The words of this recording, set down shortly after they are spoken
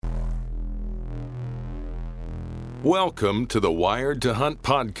Welcome to the Wired to Hunt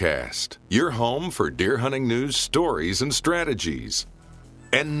podcast, your home for deer hunting news, stories, and strategies.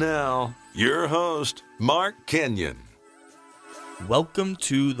 And now, your host, Mark Kenyon. Welcome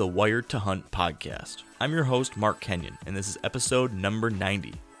to the Wired to Hunt podcast. I'm your host, Mark Kenyon, and this is episode number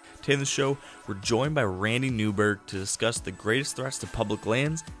 90. Today on the show, we're joined by Randy Newberg to discuss the greatest threats to public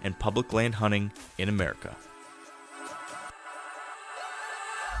lands and public land hunting in America.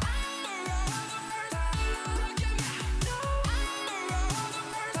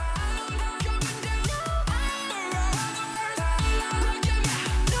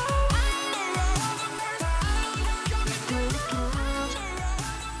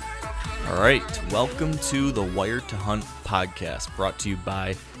 All right, welcome to the Wired to Hunt podcast, brought to you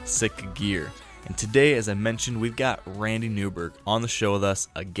by Sitka Gear. And today, as I mentioned, we've got Randy Newberg on the show with us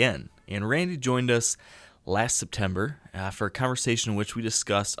again. And Randy joined us last September for a conversation in which we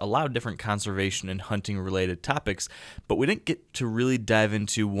discussed a lot of different conservation and hunting related topics, but we didn't get to really dive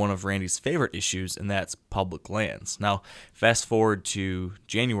into one of Randy's favorite issues, and that's public lands. Now, fast forward to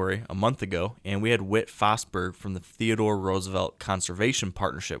January, a month ago, and we had Whit Fosberg from the Theodore Roosevelt Conservation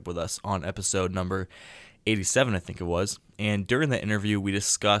Partnership with us on episode number 87, I think it was. And during that interview, we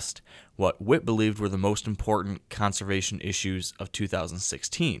discussed what Whit believed were the most important conservation issues of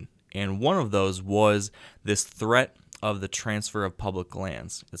 2016. And one of those was this threat of the transfer of public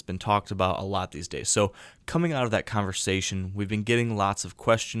lands that's been talked about a lot these days. So coming out of that conversation, we've been getting lots of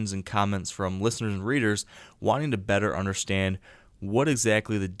questions and comments from listeners and readers wanting to better understand what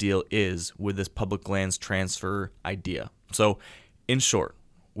exactly the deal is with this public lands transfer idea. So in short,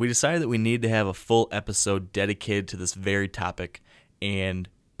 we decided that we need to have a full episode dedicated to this very topic and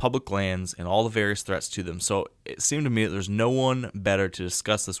public lands and all the various threats to them. So it seemed to me that there's no one better to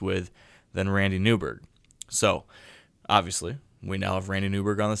discuss this with than Randy Newberg. So obviously, we now have Randy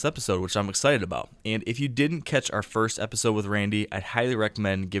Newberg on this episode, which I'm excited about. And if you didn't catch our first episode with Randy, I'd highly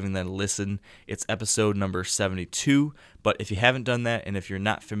recommend giving that a listen. It's episode number 72. But if you haven't done that, and if you're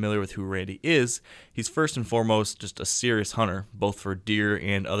not familiar with who Randy is, he's first and foremost just a serious hunter, both for deer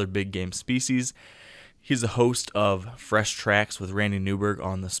and other big game species. He's the host of Fresh Tracks with Randy Newberg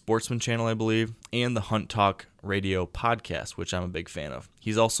on the Sportsman channel, I believe, and the Hunt Talk radio podcast, which I'm a big fan of.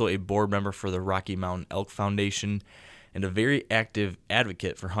 He's also a board member for the Rocky Mountain Elk Foundation and a very active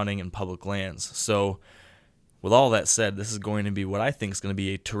advocate for hunting in public lands. So with all that said, this is going to be what I think is going to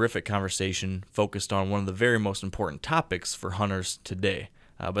be a terrific conversation focused on one of the very most important topics for hunters today.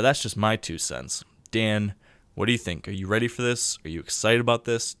 But that's just my 2 cents. Dan, what do you think? Are you ready for this? Are you excited about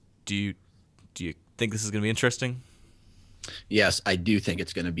this? Do you think this is going to be interesting? Yes, I do think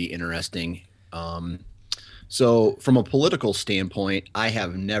it's going to be interesting. So from a political standpoint, I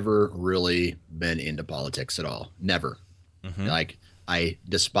have never really been into politics at all. Never. Mm-hmm. Like, I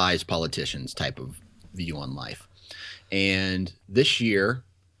despise politicians type of view on life. And this year,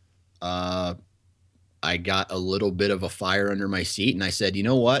 I got a little bit of a fire under my seat, and I said, you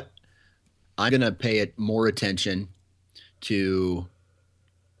know what? I'm going to pay it more attention to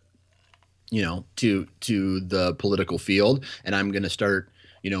the political field, and I'm going to start,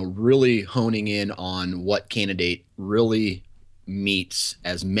 really honing in on what candidate really meets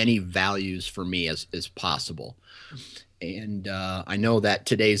as many values for me as possible. And I know that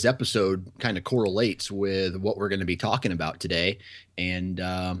today's episode kind of correlates with what we're going to be talking about today, and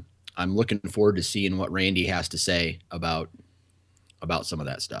I'm looking forward to seeing what Randy has to say about some of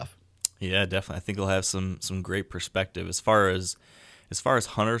that stuff. Yeah, definitely. I think he'll have some great perspective as far as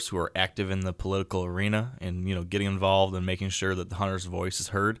hunters who are active in the political arena and, getting involved and making sure that the hunter's voice is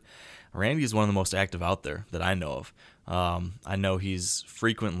heard. Randy is one of the most active out there that I know of. I know he's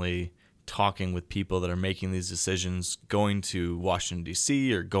frequently talking with people that are making these decisions, going to Washington,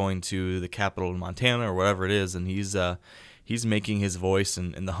 D.C. or going to the capital in Montana or whatever it is, and he's making his voice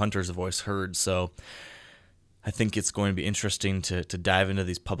and the hunter's voice heard. So I think it's going to be interesting to dive into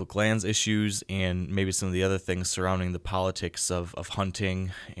these public lands issues and maybe some of the other things surrounding the politics of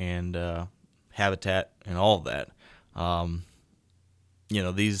hunting and habitat and all of that.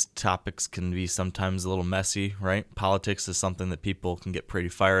 These topics can be sometimes a little messy, right? Politics is something that people can get pretty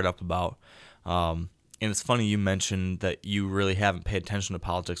fired up about. And it's funny you mentioned that you really haven't paid attention to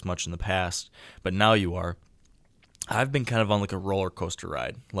politics much in the past, but now you are. I've been kind of on like a roller coaster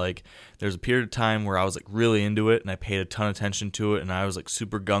ride. Like, there's a period of time where I was like really into it and I paid a ton of attention to it and I was like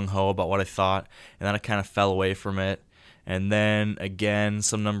super gung-ho about what I thought, and then I kind of fell away from it. And then again,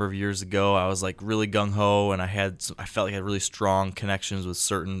 some number of years ago, I was like really gung-ho and I felt like I had really strong connections with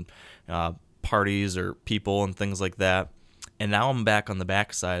certain parties or people and things like that. And now I'm back on the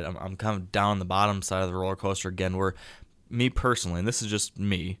backside. I'm kind of down the bottom side of the roller coaster again, where me personally, and this is just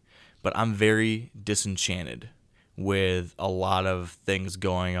me, but I'm very disenchanted with a lot of things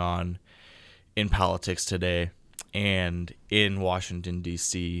going on in politics today and in Washington,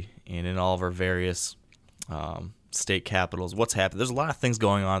 D.C., and in all of our various state capitals. What's happening? There's a lot of things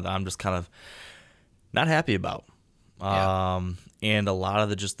going on that I'm just kind of not happy about. And a lot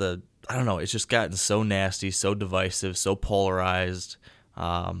of I don't know, it's just gotten so nasty, so divisive, so polarized.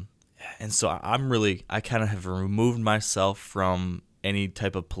 And so I kind of have removed myself from any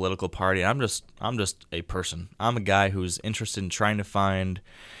type of political party. I'm just a person. I'm a guy who's interested in trying to find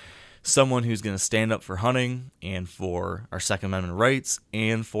someone who's going to stand up for hunting and for our Second Amendment rights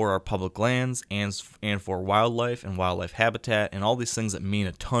and for our public lands and for wildlife and wildlife habitat and all these things that mean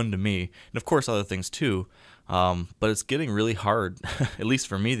a ton to me. And of course other things too. But it's getting really hard, at least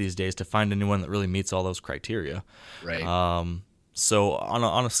for me these days, to find anyone that really meets all those criteria. Right. So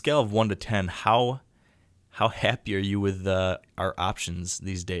on a scale of 1 to 10, how happy are you with our options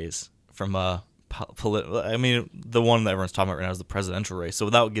these days from a I mean, the one that everyone's talking about right now is the presidential race. So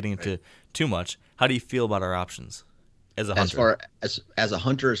without getting into too much, how do you feel about our options as a hunter? As a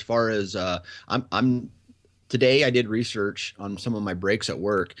hunter, as far as I'm today, I did research on some of my breaks at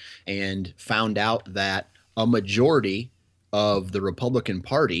work and found out that a majority of the Republican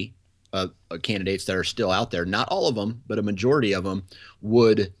Party candidates that are still out there, not all of them, but a majority of them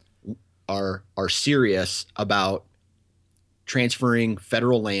are serious about transferring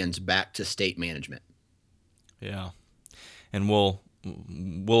federal lands back to state management. Yeah. And we'll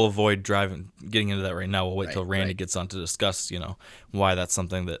avoid getting into that right now. We'll wait till Randy gets on to discuss, why that's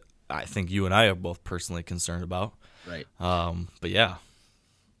something that I think you and I are both personally concerned about. Right. But yeah,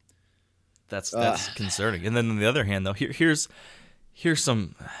 that's concerning. And then on the other hand, though, here's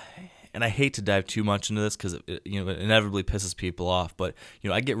some, and I hate to dive too much into this because it inevitably pisses people off. But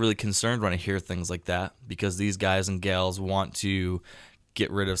I get really concerned when I hear things like that because these guys and gals want to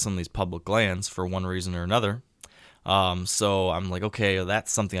get rid of some of these public lands for one reason or another. So I'm like, okay,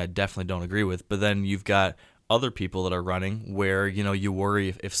 that's something I definitely don't agree with. But then you've got other people that are running where you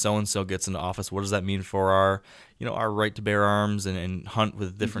worry if so and so gets into office, what does that mean for our our right to bear arms and hunt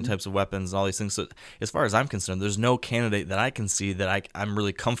with different types of weapons and all these things. So as far as I'm concerned, there's no candidate that I can see that I'm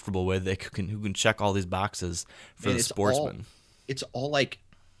really comfortable with who can check all these boxes for the sportsman. It's all like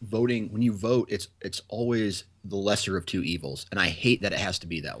voting. When you vote, it's always the lesser of two evils, and I hate that it has to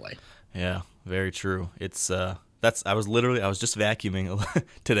be that way. Yeah, very true. It's I was just vacuuming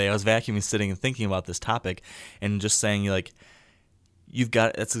today. I was vacuuming, sitting and thinking about this topic, and just saying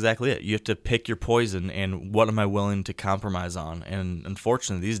that's exactly it. You have to pick your poison, and what am I willing to compromise on? And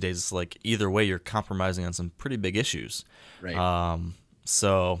unfortunately, these days, it's like either way, you're compromising on some pretty big issues. Right.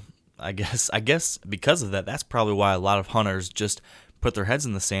 So I guess because of that, that's probably why a lot of hunters just put their heads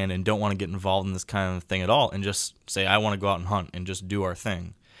in the sand and don't want to get involved in this kind of thing at all, and just say, I want to go out and hunt and just do our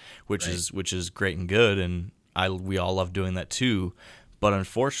thing, which is great and good, and we all love doing that too. But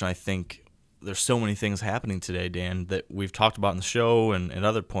unfortunately, I think there's so many things happening today, Dan, that we've talked about in the show and at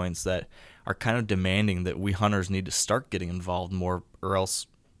other points that are kind of demanding that we hunters need to start getting involved more, or else,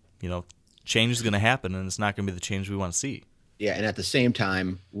 change is going to happen, and it's not going to be the change we want to see. Yeah, and at the same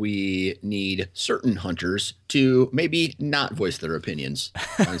time, we need certain hunters to maybe not voice their opinions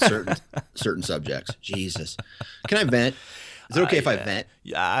on certain subjects. Jesus. Can I vent? Is it okay if I vent?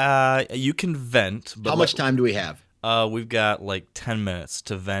 You can vent. But how much time do we have? We've got like 10 minutes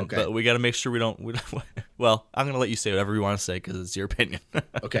to vent, okay. But we got to make sure we don't. Well, I'm going to let you say whatever you want to say because it's your opinion.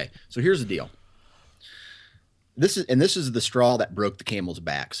 Okay, so here's the deal. This is the straw that broke the camel's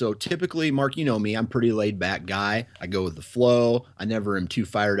back. So typically, Mark, you know me, I'm a pretty laid back guy. I go with the flow. I never am too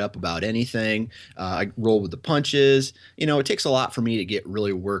fired up about anything. I roll with the punches. It takes a lot for me to get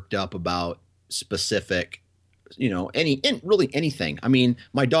really worked up about specific, really anything. I mean,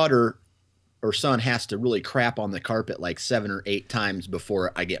 my daughter or son has to really crap on the carpet like 7 or 8 times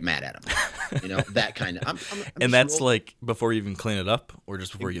before I get mad at him. That kind of. I'm and that's like before you even clean it up, or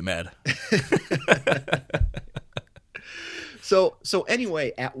just before you get mad. So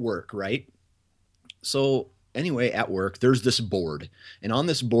anyway, at work, right? So anyway, at work, there's this board, and on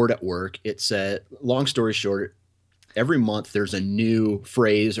this board at work, it said, long story short, every month there's a new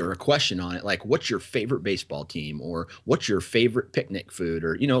phrase or a question on it, like, what's your favorite baseball team, or what's your favorite picnic food,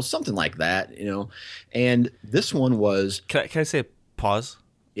 or, something like that, and this one was. Can I say pause?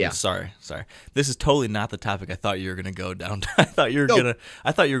 Yeah. Sorry. This is totally not the topic I thought you were going to go down. I thought you were going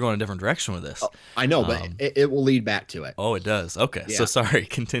a different direction with this. I know, but it will lead back to it. Oh, it does. Okay. Yeah. So sorry.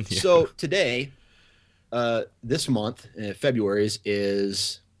 Continue. So today, this month, February's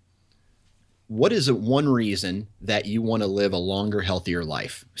is, what is one reason that you want to live a longer, healthier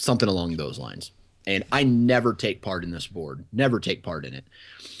life? Something along those lines. And I never take part in this board. Never take part in it.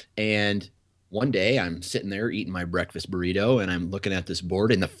 And one day I'm sitting there eating my breakfast burrito and I'm looking at this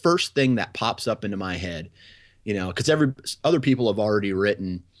board, and the first thing that pops up into my head, because other people have already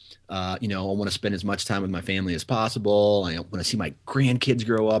written, I want to spend as much time with my family as possible. I want to see my grandkids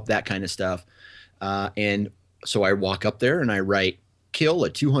grow up, that kind of stuff. And so I walk up there and I write, kill a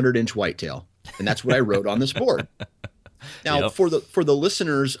 200-inch whitetail. And that's what I wrote on this board. Now, Yep. for the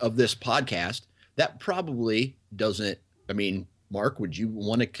listeners of this podcast, that probably doesn't, Mark, would you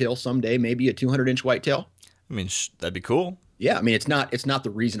want to kill someday maybe a 200-inch whitetail? I mean, that'd be cool. Yeah, it's not the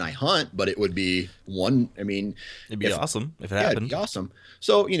reason I hunt, but it would be one. It'd be awesome if it yeah, happened. it'd be awesome.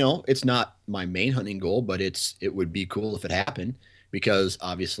 So, it's not my main hunting goal, but it would be cool if it happened, because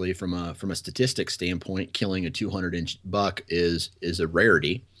obviously from a statistics standpoint, killing a 200-inch buck is a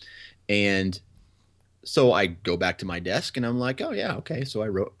rarity. And so I go back to my desk and I'm like, oh yeah, okay.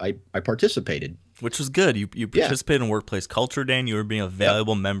 So I participated. Which was good. You participated in workplace culture, Dan. You were being a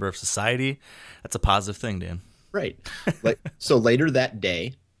valuable member of society. That's a positive thing, Dan. Right. So later that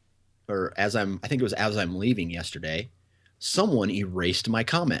day, or I think it was as I'm leaving yesterday, someone erased my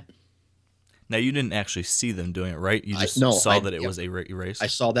comment. Now, you didn't actually see them doing it, right? You just saw that it was erased? I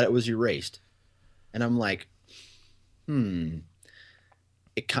saw that it was erased. And I'm like,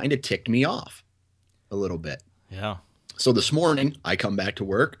 it kind of ticked me off a little bit. Yeah. So this morning I come back to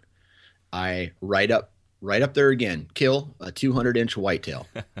work. I write up there again, kill a 200-inch whitetail.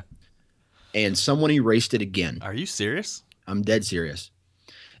 And someone erased it again. Are you serious? I'm dead serious.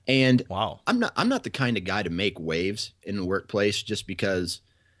 And wow. I'm not the kind of guy to make waves in the workplace just because,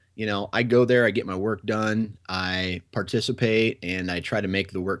 I go there, I get my work done, I participate, and I try to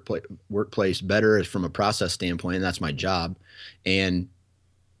make the workplace better from a process standpoint, and that's my job. And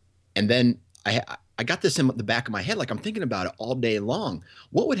then I got this in the back of my head, like I'm thinking about it all day long.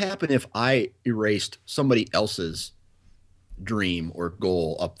 What would happen if I erased somebody else's dream or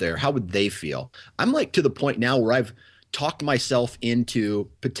goal up there? How would they feel? I'm like to the point now where I've talked myself into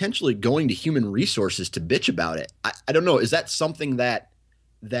potentially going to human resources to bitch about it. I don't know. Is that something that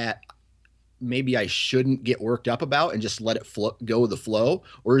maybe I shouldn't get worked up about and just let it go with the flow?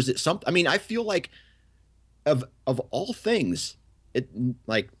 Or is it something, I feel like of all things, it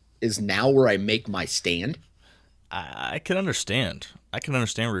like is now where I make my stand. I can understand. I can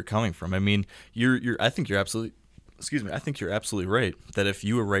understand where you're coming from. I think you're absolutely right that if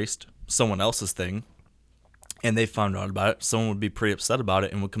you erased someone else's thing and they found out about it, someone would be pretty upset about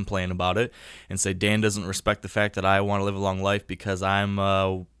it and would complain about it and say, Dan doesn't respect the fact that I want to live a long life because I'm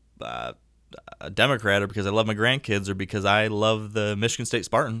a Democrat, or because I love my grandkids, or because I love the Michigan State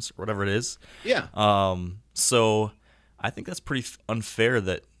Spartans, or whatever it is. Yeah. So I think that's pretty unfair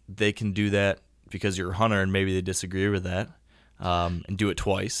that they can do that because you're a hunter and maybe they disagree with that, and do it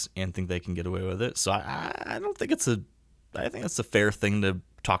twice and think they can get away with it. So I don't think I think it's a fair thing to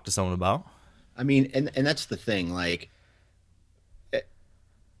talk to someone about. And that's the thing, like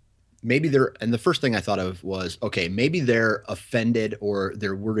maybe and the first thing I thought of was, okay, maybe they're offended or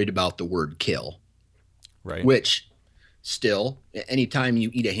they're worried about the word kill, right? Which still, anytime you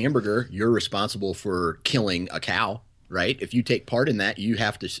eat a hamburger, you're responsible for killing a cow, right? If you take part in that, you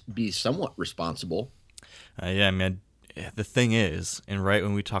have to be somewhat responsible. Yeah, man. The thing is, and right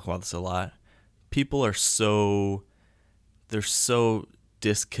when we talk about this a lot, people are so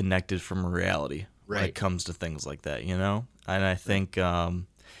disconnected from reality when it comes to things like that, And I think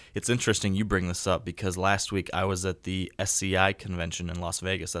it's interesting you bring this up because last week I was at the SCI convention in Las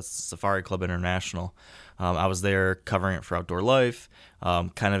Vegas. That's Safari Club International. I was there covering it for Outdoor Life,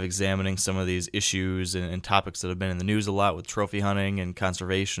 kind of examining some of these issues and topics that have been in the news a lot with trophy hunting and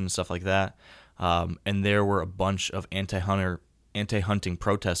conservation and stuff like that. And there were a bunch of anti-hunting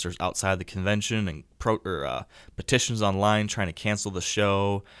protesters outside the convention and petitions online trying to cancel the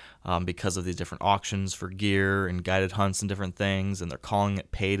show because of these different auctions for gear and guided hunts and different things, and they're calling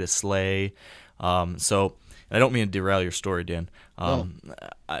it pay to slay. So I don't mean to derail your story, Dan.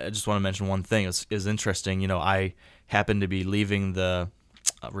 I just want to mention one thing. It's interesting. I happened to be leaving the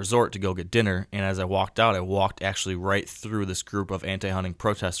resort to go get dinner, and as I walked out, I walked actually right through this group of anti-hunting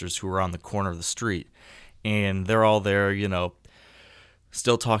protesters who were on the corner of the street, and they're all there,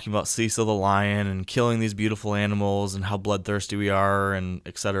 still talking about Cecil the lion and killing these beautiful animals and how bloodthirsty we are and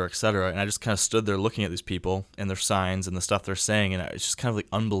et cetera, et cetera. And I just kind of stood there looking at these people and their signs and the stuff they're saying, and it's just kind of like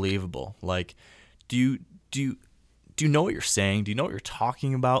unbelievable. Like, do you know what you're saying? Do you know what you're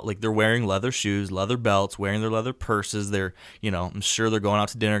talking about? Like, they're wearing leather shoes, leather belts, wearing their leather purses. They're, I'm sure they're going out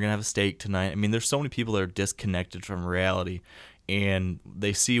to dinner, gonna have a steak tonight. There's so many people that are disconnected from reality, and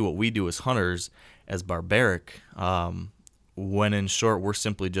they see what we do as hunters as barbaric, when in short, we're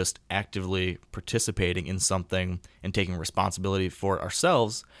simply just actively participating in something and taking responsibility for it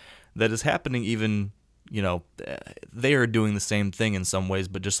ourselves that is happening even, they are doing the same thing in some ways,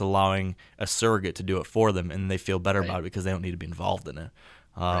 but just allowing a surrogate to do it for them, and they feel better about it because they don't need to be involved in it.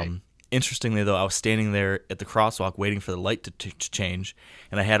 Interestingly, though, I was standing there at the crosswalk waiting for the light to change,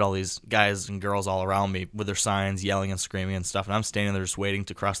 and I had all these guys and girls all around me with their signs, yelling and screaming and stuff, and I'm standing there just waiting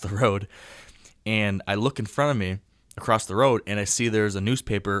to cross the road, and I look in front of me across the road, and I see there's a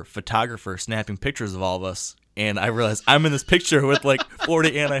newspaper photographer snapping pictures of all of us, and I realize I'm in this picture with like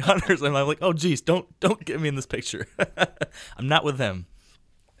 40 anti-hunters, and I'm like, oh, geez, don't get me in this picture. I'm not with them.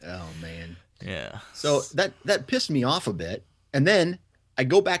 Oh, man. Yeah. So that pissed me off a bit, and then I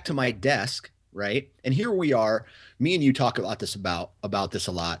go back to my desk, right? And here we are. Me and you talk about this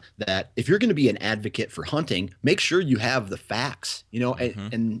a lot, that if you're going to be an advocate for hunting, make sure you have the facts,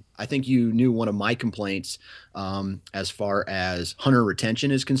 and I think you knew one of my complaints as far as hunter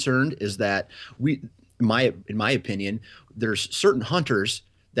retention is concerned is that in my opinion, there's certain hunters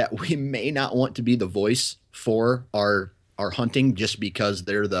that we may not want to be the voice for our hunting just because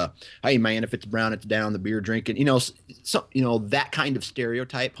they're the, hey man, if it's brown, it's down, the beer drinking, that kind of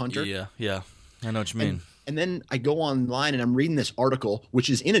stereotype hunter. Yeah. I know what you mean. And then I go online and I'm reading this article, which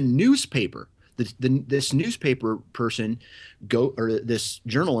is in a newspaper. This newspaper person this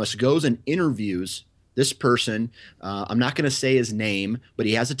journalist goes and interviews this person. I'm not going to say his name, but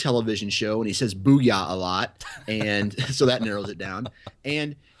he has a television show and he says booyah a lot. And so that narrows it down.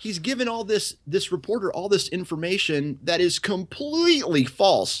 And he's given this reporter all this information that is completely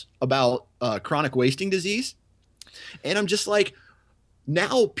false about chronic wasting disease. And I'm just like,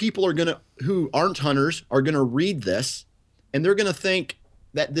 now people who aren't hunters are going to read this and they're going to think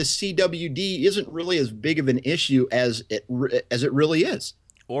that this CWD isn't really as big of an issue as it really is.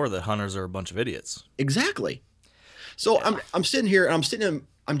 Or that hunters are a bunch of idiots. Exactly. So yeah. I'm sitting here and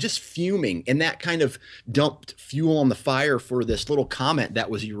I'm just fuming, and that kind of dumped fuel on the fire for this little comment that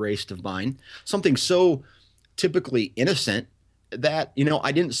was erased of mine. Something so typically innocent that,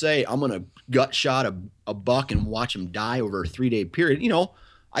 I didn't say I'm going to gut shot a buck and watch him die over a 3-day period.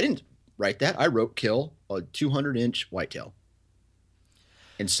 I didn't write that. I wrote kill a 200-inch whitetail.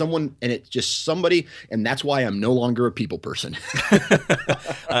 And it's just somebody, and that's why I'm no longer a people person.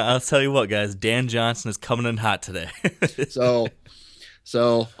 I'll tell you what, guys, Dan Johnson is coming in hot today. So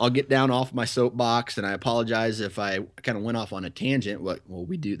I'll get down off my soapbox, and I apologize if I kind of went off on a tangent. That's what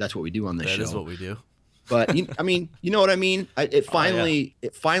we do on this show. That is what we do. But you know what I mean? It finally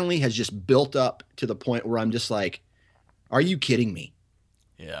has just built up to the point where I'm just like, are you kidding me?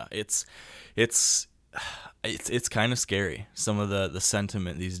 Yeah, it's kind of scary, some of the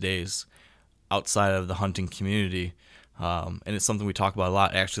sentiment these days outside of the hunting community. And it's something we talk about a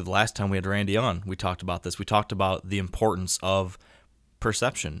lot. Actually, the last time we had Randy on, we talked about this. We talked about the importance of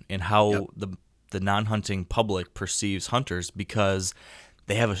perception and how the non-hunting public perceives hunters, because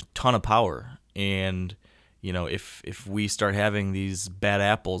they have a ton of power. And, if we start having these bad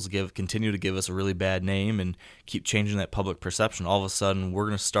apples continue to give us a really bad name and keep changing that public perception, all of a sudden we're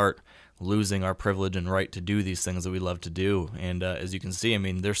going to start losing our privilege and right to do these things that we love to do. And as you can see,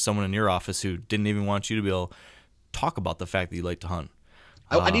 there's someone in your office who didn't even want you to be able to talk about the fact that you like to hunt.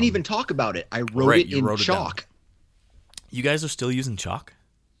 I didn't even talk about it. I wrote it in chalk. You guys are still using chalk?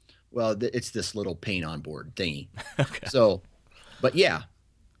 Well, it's this little paint on board thingy. Okay. So, but yeah.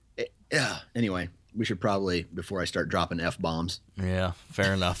 Anyway, we should probably, before I start dropping F-bombs. Yeah,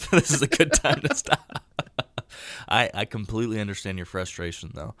 fair enough. This is a good time to stop. I completely understand your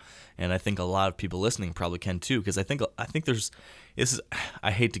frustration, though, and I think a lot of people listening probably can too, because I think there's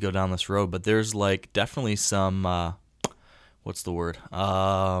I hate to go down this road, but there's definitely some what's the word?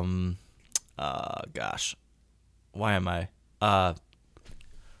 Gosh, why am I?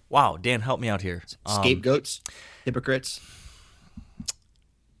 Wow, Dan, help me out here. Scapegoats, hypocrites.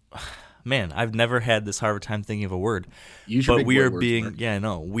 Man, I've never had this hard of a time thinking of a word. But we are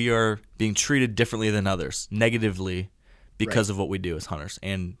we are being treated differently than others, negatively, because of what we do as hunters.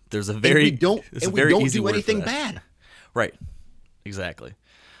 And there's a very we don't do anything bad. Right. Exactly.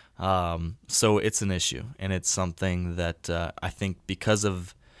 So it's an issue, and it's something that I think because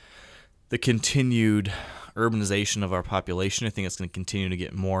of the continued urbanization of our population, I think it's going to continue to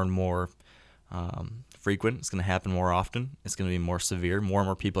get more and more frequent. It's going to happen more often. It's going to be more severe. More and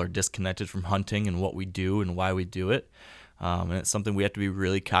more people are disconnected from hunting and what we do and why we do it. And it's something we have to be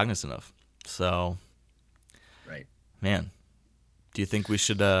really cognizant of. So, right, man, do you think we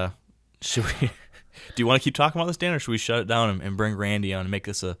should we? Do you want to keep talking about this, Dan, or should we shut it down and bring Randy on and make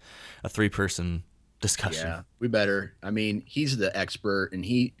this a 3-person discussion? Yeah, we better. He's the expert, and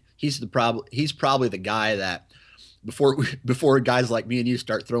he's probably the guy that before guys like me and you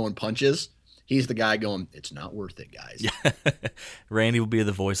start throwing punches, He's the guy going, it's not worth it, guys. Randy will be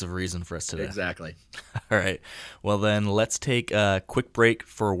the voice of reason for us today. Exactly. All right. Well, then let's take a quick break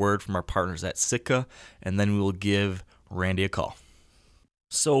for a word from our partners at Sitka, and then we will give Randy a call.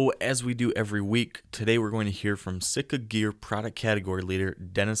 So, as we do every week, today we're going to hear from Sitka Gear product category leader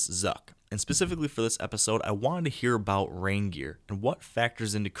Dennis Zuck. And specifically for this episode, I wanted to hear about rain gear and what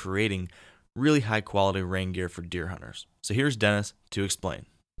factors into creating really high quality rain gear for deer hunters. So here's Dennis to explain.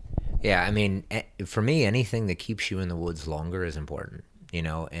 Yeah, I mean, for me, anything that keeps you in the woods longer is important,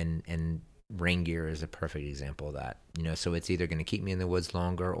 and rain gear is a perfect example of that, so it's either going to keep me in the woods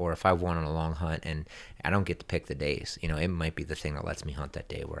longer, or if I went on a long hunt and I don't get to pick the days, it might be the thing that lets me hunt that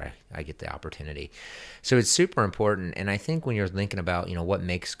day where I get the opportunity. So it's super important. And I think when you're thinking about, what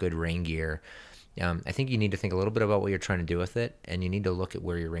makes good rain gear, I think you need to think a little bit about what you're trying to do with it, and you need to look at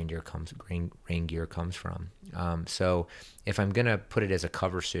where your rain gear comes from. So if I'm going to put it as a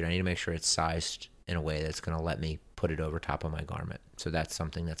cover suit, I need to make sure it's sized in a way that's going to let me put it over top of my garment. So that's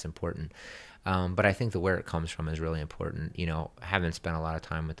something that's important. But I think where it comes from is really important. Having spent a lot of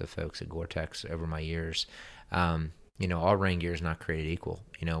time with the folks at Gore-Tex over my years, all rain gear is not created equal.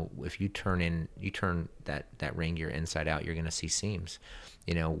 If you turn that rain gear inside out, you're going to see seams.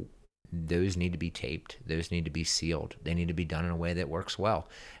 Those need to be taped. Those need to be sealed. They need to be done in a way that works well.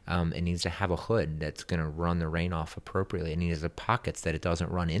 It needs to have a hood that's going to run the rain off appropriately. It needs the pockets that it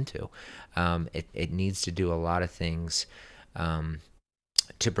doesn't run into. It needs to do a lot of things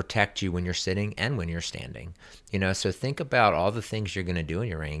to protect you when you're sitting and when you're standing. So think about all the things you're going to do in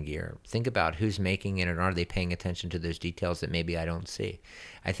your rain gear. Think about who's making it, and are they paying attention to those details that maybe I don't see.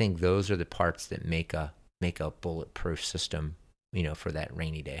 I think those are the parts that make a bulletproof system, for that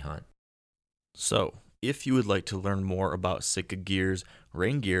rainy day hunt. So, if you would like to learn more about Sitka Gear's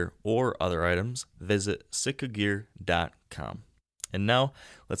rain gear or other items, visit sitkagear.com. And now,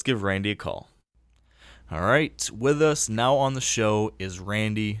 let's give Randy a call. All right, with us now on the show is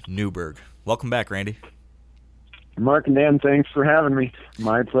Randy Newberg. Welcome back, Randy. Mark and Dan, thanks for having me.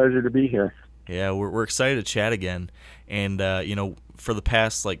 My pleasure to be here. Yeah, we're excited to chat again. And, for the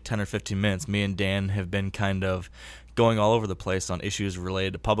past 10 or 15 minutes, me and Dan have been kind of going all over the place on issues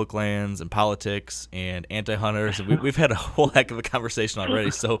related to public lands and politics and anti-hunters. We've had a whole heck of a conversation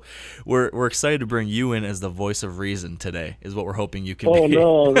already, so we're excited to bring you in as the voice of reason today, is what we're hoping you can be.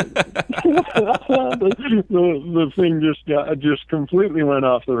 Oh, no. the thing just completely went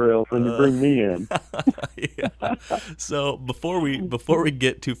off the rails when you bring me in. Yeah. So before we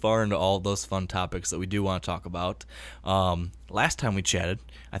get too far into all those fun topics that we do want to talk about, last time we chatted,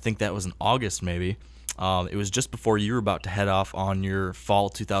 I think that was in August maybe, it was just before you were about to head off on your fall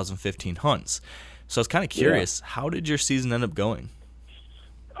 2015 hunts. So I was kind of curious, How did your season end up going?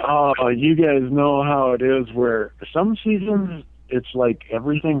 Oh, you guys know how it is, where some seasons it's like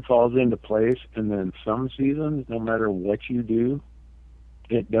everything falls into place, and then some seasons, no matter what you do,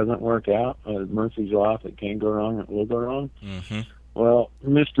 it doesn't work out. Murphy's Law, it can't go wrong, it will go wrong. Mm-hmm. Well,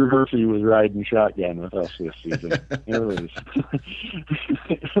 Mr. Murphy was riding shotgun with us this season. It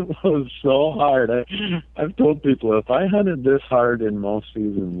was so hard. I've told people, if I hunted this hard in most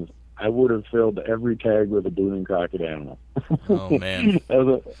seasons, I would have filled every tag with a Boone and Crockett animal. Oh, man. As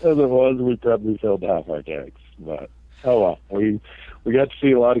it was, we probably filled half our tags. But, oh well. We got to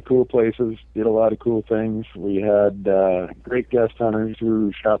see a lot of cool places, did a lot of cool things. We had great guest hunters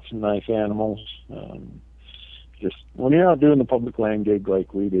who shot some nice animals. Just when you're out doing the public land gig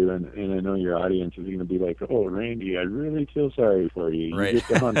like we do, and I know your audience is going to be like, oh, Randy, I really feel sorry for you. Right. You get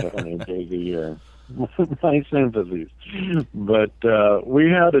to hunt 100 days a year. My sympathies. But we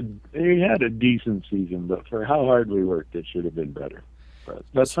had a decent season, but for how hard we worked, it should have been better. But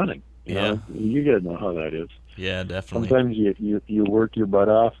that's hunting. You know, you guys know how that is. Yeah, definitely. Sometimes you work your butt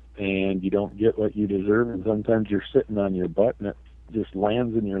off and you don't get what you deserve, and sometimes you're sitting on your butt and it just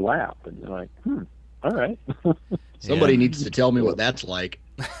lands in your lap, and you're like, all right. Somebody needs to tell me what that's like.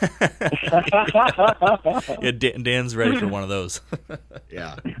 Yeah, Dan's ready for one of those.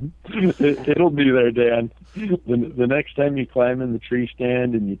 Yeah. It'll be there, Dan. The next time you climb in the tree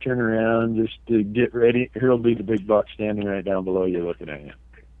stand and you turn around just to get ready, here'll be the big buck standing right down below you looking at you.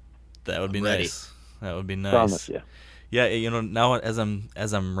 That would be nice. That would be nice. Promise you. Yeah, now as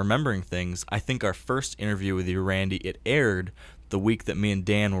I'm remembering things, I think our first interview with you, Randy, it aired the week that me and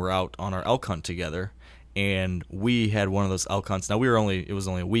Dan were out on our elk hunt together, and we had one of those elk hunts. Now it was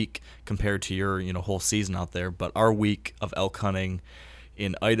only a week compared to your whole season out there, but our week of elk hunting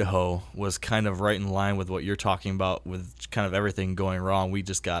in Idaho was kind of right in line with what you're talking about, with kind of everything going wrong. We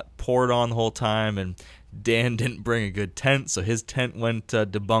just got poured on the whole time, and Dan didn't bring a good tent, so his tent went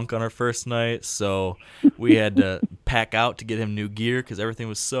debunk on our first night. So we had to pack out to get him new gear because everything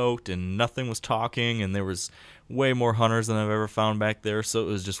was soaked and nothing was talking, and there was way more hunters than I've ever found back there. So it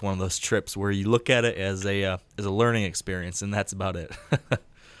was just one of those trips where you look at it as a learning experience, and that's about it.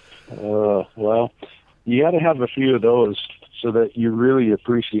 Well, you got to have a few of those so that you really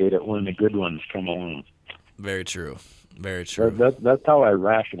appreciate it when the good ones come along. Very true. Very true. That's how I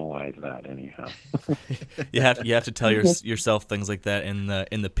rationalize that, anyhow. you have to tell yourself things like that in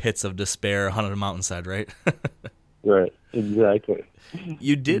the pits of despair on a mountainside, right? Right. Exactly.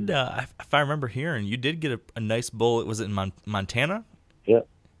 You did, if I remember hearing, you did get a nice bull. Was it in Montana?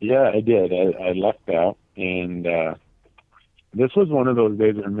 Yeah, I did. I lucked out, and this was one of those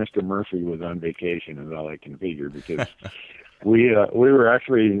days when Mr. Murphy was on vacation, is all I can figure, because we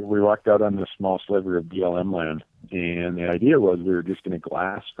walked out on this small sliver of BLM land, and the idea was we were just going to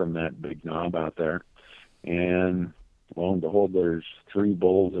glass from that big knob out there, and lo and behold, there's 3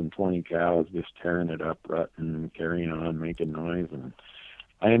 bulls and 20 cows just tearing it up, rutting, carrying on, making noise, and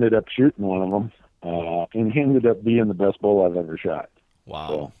I ended up shooting one of them, and he ended up being the best bull I've ever shot.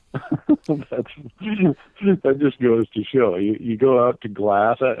 Wow. So that just goes to show. You go out to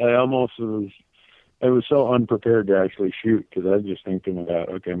glass. I was so unprepared to actually shoot, because I was just thinking about,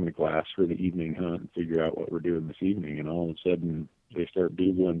 okay, I'm going to glass for the evening hunt and figure out what we're doing this evening, and all of a sudden they start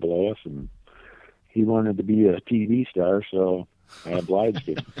bugling below us, and he wanted to be a TV star, so I obliged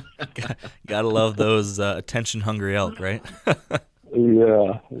him. Gotta love those attention-hungry elk, right?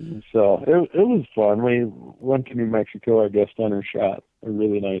 Yeah, so it was fun. We went to New Mexico. Our guest hunter shot a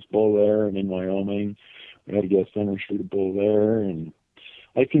really nice bull there, and in Wyoming, we had a guest hunter shoot a bull there, and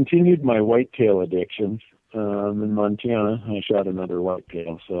I continued my whitetail addiction. In Montana, I shot another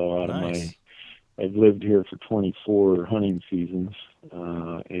whitetail. So I've lived here for 24 hunting seasons,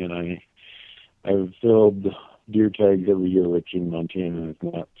 and I've filled deer tags every year, which in Montana is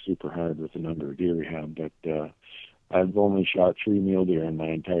not super hard with the number of deer we have, but I've only shot 3 mule deer in my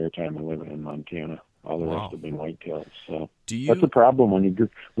entire time of living in Montana. All the rest have been whitetails. So that's a problem when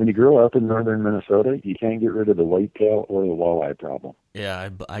you grow up in northern Minnesota. You can't get rid of the whitetail or the walleye problem. Yeah,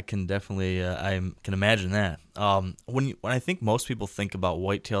 I can definitely I can imagine that. When I think most people think about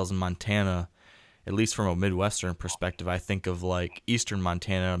whitetails in Montana, at least from a Midwestern perspective, I think of like eastern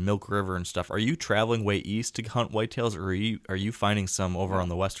Montana, Milk River and stuff. Are you traveling way east to hunt whitetails, or are you finding some over on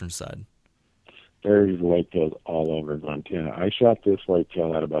the western side? There's whitetails all over Montana. I shot this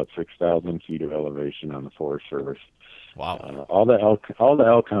whitetail at about 6,000 feet of elevation on the Forest Service. Wow. All the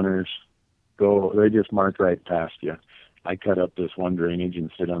elk hunters they just march right past you. I cut up this one drainage and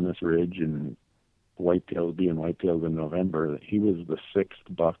sit on this ridge, and whitetails being whitetails in November. He was the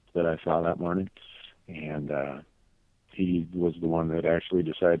 6th buck that I saw that morning, and he was the one that actually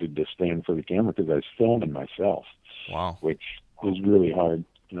decided to stand for the camera because I was filming myself. Wow. Which was really hard.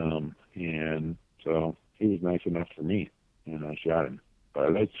 And so he was nice enough for me, and I shot him.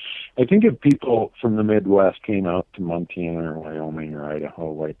 But I think if people from the Midwest came out to Montana or Wyoming or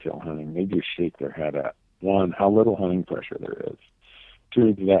Idaho whitetail hunting, they just shake their head at, 1, how little hunting pressure there is,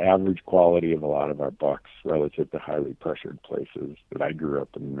 2, the average quality of a lot of our bucks relative to highly pressured places that I grew up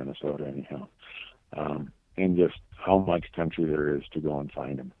in Minnesota anyhow, and just how much country there is to go and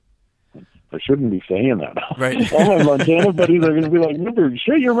find them. I shouldn't be saying that. Right. All my Montana buddies are going to be like, Newberg,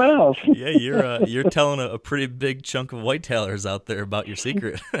 shut your mouth. Yeah, you're telling a pretty big chunk of whitetailers out there about your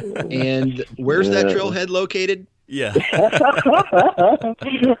secret. And where's that trailhead located? Yeah.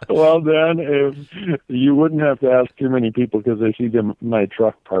 Well, Dan, if you wouldn't have to ask too many people because they see my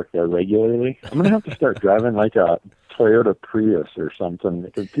truck parked there regularly. I'm going to have to start driving like a Toyota Prius or something,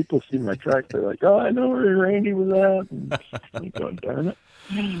 because people see my truck. They're like, oh, I know where Randy was at. And I go, darn it.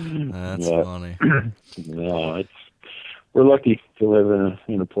 That's funny. No, we're lucky to live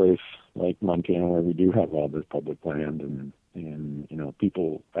in a place like Montana where we do have all this public land, and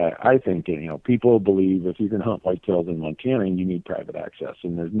people. I think people believe if you can hunt whitetails in Montana, you need private access,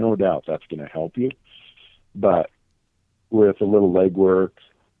 and there's no doubt that's going to help you. But with a little legwork,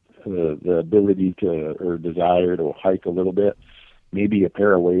 the ability to or desire to hike a little bit, maybe a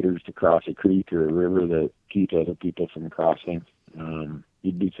pair of waders to cross a creek or a river that keeps other people from crossing.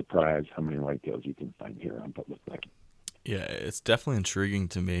 You'd be surprised how many whitetails you can find here on public land. Yeah, it's definitely intriguing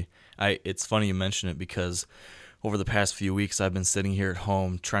to me. It's funny you mention it, because over the past few weeks I've been sitting here at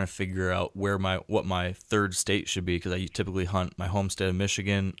home trying to figure out what my third state should be, because I typically hunt my home state of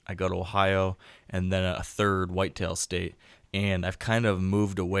Michigan, I go to Ohio, and then a third whitetail state. And I've kind of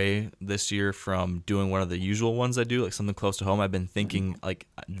moved away this year from doing one of the usual ones I do, like something close to home. I've been thinking, like,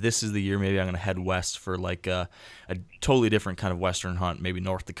 this is the year maybe I'm going to head west for, like, a totally different kind of western hunt. Maybe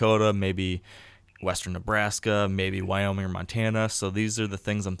North Dakota, maybe western Nebraska, maybe Wyoming or Montana. So these are the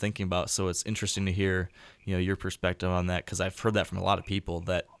things I'm thinking about. So it's interesting to hear, your perspective on that, because I've heard that from a lot of people,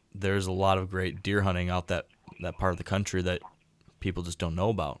 that there's a lot of great deer hunting out that part of the country that people just don't know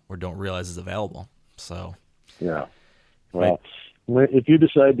about or don't realize is available. So yeah, well, if you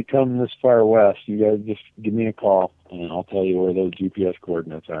decide to come this far west, you guys just give me a call and I'll tell you where those GPS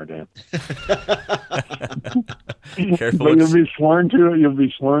coordinates are, Dan. Careful. But you'll be sworn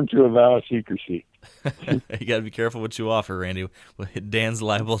to a vow of secrecy. You got to be careful what you offer, Randy. Dan's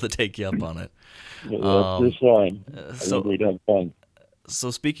liable to take you up on it. That's just fine. I think we'd have fun.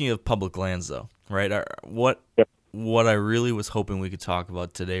 So speaking of public lands, though, right? What I really was hoping we could talk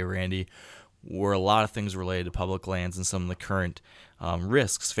about today, Randy, were a lot of things related to public lands and some of the current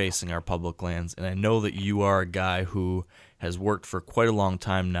risks facing our public lands. And I know that you are a guy who has worked for quite a long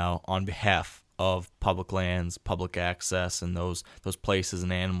time now on behalf of public lands, public access, and those places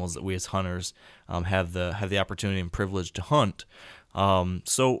and animals that we as hunters have the opportunity and privilege to hunt.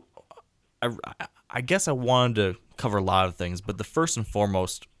 So I guess I wanted to cover a lot of things, but the first and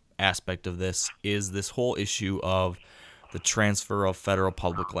foremost aspect of this is this whole issue of the transfer of federal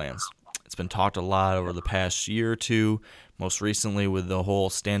public lands. It's been talked a lot over the past year or two. Most recently with the whole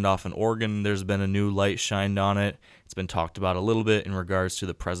standoff in Oregon, there's been a new light shined on it. It's been talked about a little bit in regards to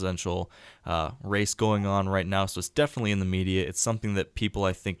the presidential race going on right now. So it's definitely in the media. It's something that people,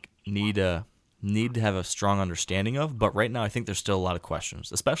 I think, need to have a strong understanding of. But right now, I think there's still a lot of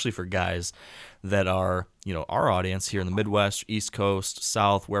questions, especially for guys that are, our audience here in the Midwest, East Coast,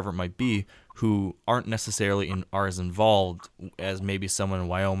 South, wherever it might be, who aren't necessarily are as involved as maybe someone in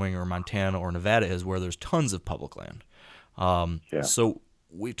Wyoming or Montana or Nevada is, where there's tons of public land. So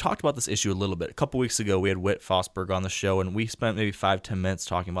we've talked about this issue a little bit. A couple weeks ago, we had Whit Fosberg on the show, and we spent maybe 5-10 minutes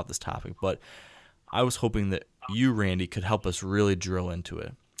talking about this topic. But I was hoping that you, Randy, could help us really drill into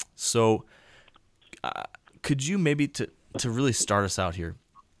it. So could you maybe, to really start us out here,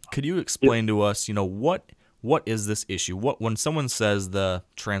 could you explain to us, what is this issue? When someone says the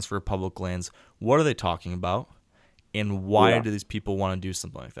transfer of public lands, what are they talking about, and why do these people want to do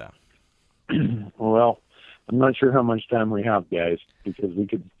something like that? Well, I'm not sure how much time we have, guys, because we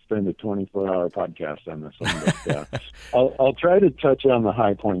could spend a 24-hour podcast on this one. But I'll try to touch on the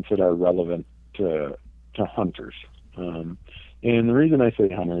high points that are relevant to hunters. And the reason I say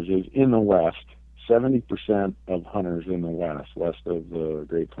hunters is in the West, 70% of hunters in the west of the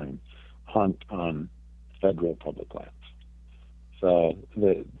Great Plains, hunt on federal public lands. So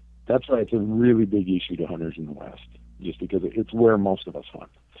that's why it's a really big issue to hunters in the West, just because it's where most of us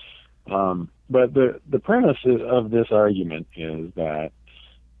hunt. But the premise of this argument is that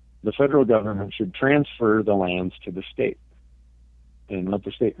the federal government should transfer the lands to the state and let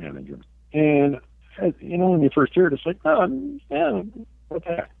the state manage them. And, when you first hear it, it's like, oh, yeah, what the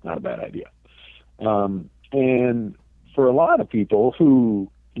heck? Not a bad idea. And for a lot of people who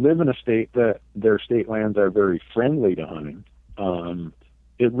live in a state that their state lands are very friendly to hunting,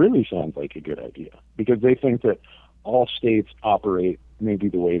 it really sounds like a good idea, because they think that all states operate maybe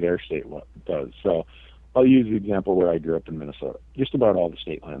the way their state does. So I'll use the example where I grew up in Minnesota. Just about all the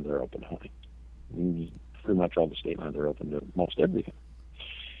state lands are open to hunting. Pretty much all the state lands are open to most everything.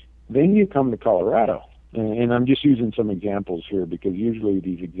 Then you come to Colorado, and I'm just using some examples here because usually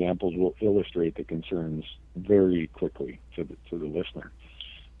these examples will illustrate the concerns very quickly to the listener.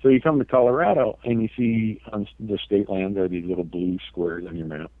 So you come to Colorado and you see on the state land there are these little blue squares on your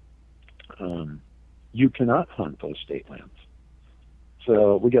map. You cannot hunt those state lands.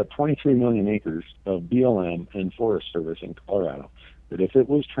 So we got 23 million acres of BLM and Forest Service in Colorado that if it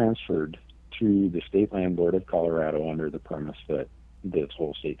was transferred to the State Land Board of Colorado under the premise that this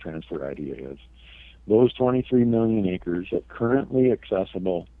whole state transfer idea is, those 23 million acres of currently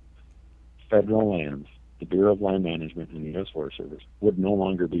accessible federal lands, the Bureau of Land Management and the U.S. Forest Service, would no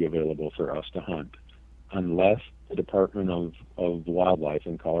longer be available for us to hunt unless the Department of Wildlife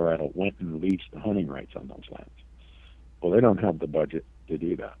in Colorado went and leased the hunting rights on those lands. Well, they don't have the budget to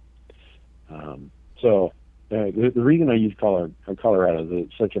do that. The reason I use Colorado is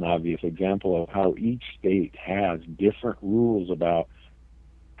it's such an obvious example of how each state has different rules about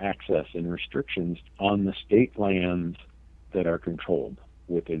access and restrictions on the state lands that are controlled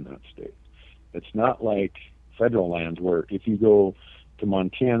within that state. It's not like federal lands where if you go to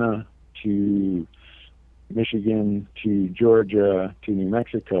Montana, to Michigan, to Georgia, to New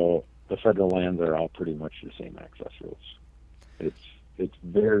Mexico, the federal lands are all pretty much the same access rules. It's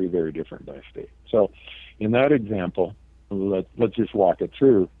very, very different by state. So in that example, let's just walk it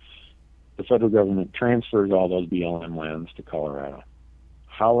through. The federal government transfers all those BLM lands to Colorado.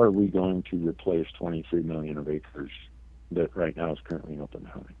 How are we going to replace 23 million of acres that right now is currently open to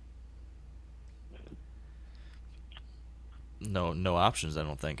hunting? no options. I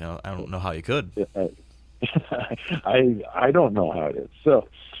don't think. I don't know how you could. I don't know how it is. So,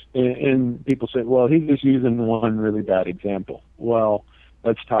 and people say, well, he's just using one really bad example. Well,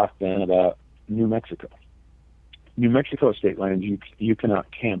 let's talk then about New Mexico. New Mexico state lands, you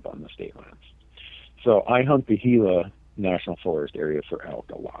cannot camp on the state lands. So I hunt the Gila National Forest area for elk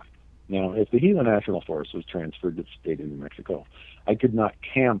a lot. Now, if the Gila National Forest was transferred to the state of New Mexico, I could not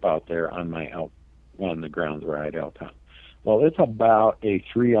camp out there on the grounds where I had elk hunt. Well, it's about a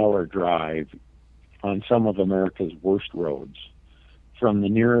 3-hour drive on some of America's worst roads from the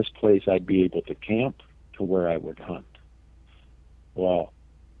nearest place I'd be able to camp to where I would hunt. Well,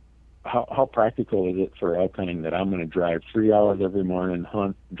 how practical is it for elk hunting that I'm going to drive 3 hours every morning,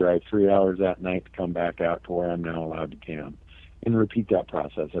 hunt, drive 3 hours at night to come back out to where I'm now allowed to camp, and repeat that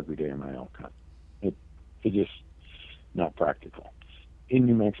process every day in my elk hunt? It's just not practical. In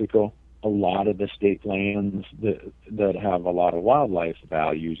New Mexico, a lot of the state lands that have a lot of wildlife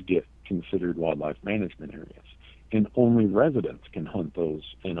values get considered wildlife management areas, and only residents can hunt those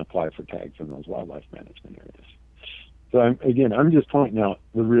and apply for tags in those wildlife management areas. So I'm just pointing out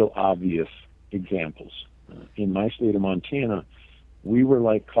the real obvious examples. In my state of Montana, we were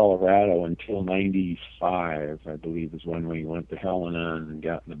like Colorado until 95, I believe, is when we went to Helena and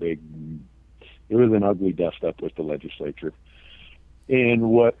got in it was an ugly dust up with the legislature.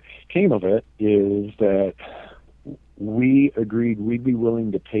 And what came of it is that we agreed we'd be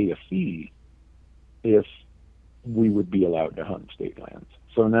willing to pay a fee if we would be allowed to hunt state lands.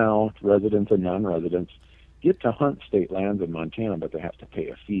 So now residents and non-residents get to hunt state lands in Montana, but they have to pay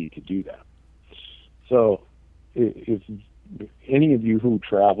a fee to do that. So if any of you who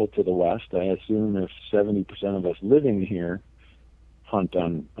travel to the West, I assume if 70% of us living here hunt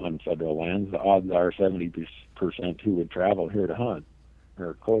on federal lands, the odds are 70% who would travel here to hunt,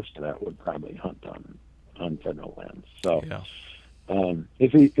 or close to that, would probably hunt on federal lands. So Yeah.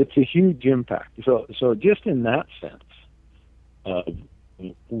 It's a huge impact. So just in that sense of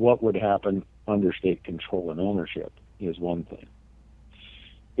what would happen under state control and ownership is one thing.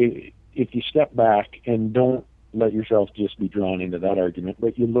 If you step back and don't let yourself just be drawn into that argument,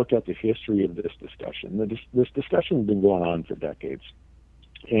 but you look at the history of this discussion. This discussion has been going on for decades.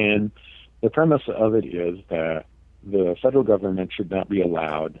 And the premise of it is that the federal government should not be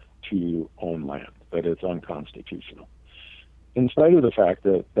allowed to own land, that it's unconstitutional. In spite of the fact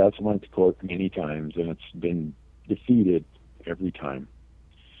that that's went to court many times and it's been defeated every time,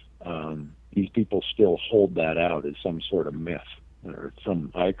 these people still hold that out as some sort of myth, or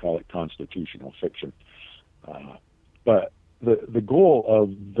I call it constitutional fiction. But the goal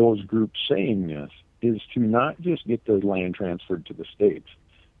of those groups saying this is to not just get the land transferred to the states.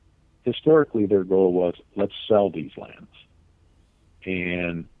 Historically, their goal was, let's sell these lands.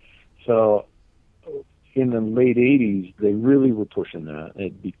 And so in the late 80s, they really were pushing that.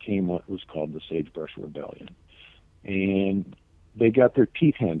 It became what was called the Sagebrush Rebellion. And they got their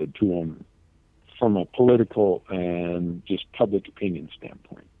teeth handed to them from a political and just public opinion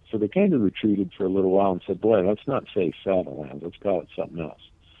standpoint. So they kind of retreated for a little while and said, boy, let's not say sell the land, let's call it something else.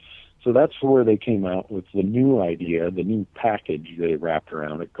 So that's where they came out with the new idea, the new package they wrapped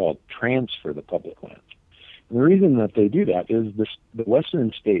around it called transfer the public lands. And the reason that they do that is the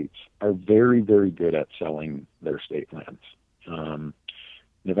western states are very, very good at selling their state lands.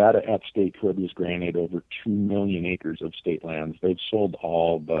 Nevada at statehood was granted over 2 million acres of state lands. They've sold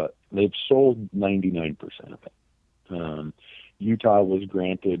 99% of it. Utah was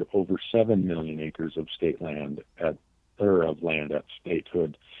granted over 7 million acres of state land of land at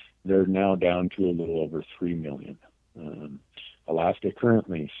statehood. They're now down to a little over 3 million. Alaska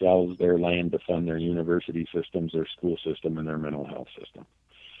currently sells their land to fund their university systems, their school system, and their mental health system.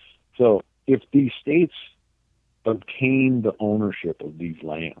 So if these states obtain the ownership of these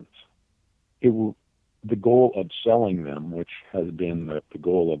lands, the goal of selling them, which has been the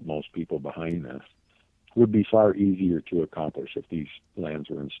goal of most people behind this, would be far easier to accomplish if these lands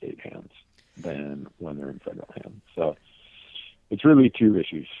were in state hands than when they're in federal hands. So it's really two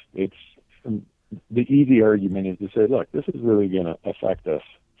issues. The easy argument is to say, look, this is really going to affect us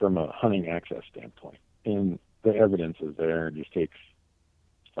from a hunting access standpoint. And the evidence is there. It just takes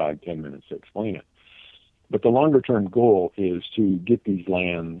 5-10 minutes to explain it. But the longer-term goal is to get these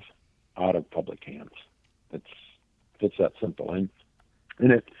lands out of public hands. It's that simple. And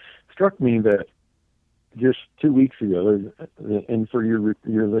it struck me that just 2 weeks ago, and for your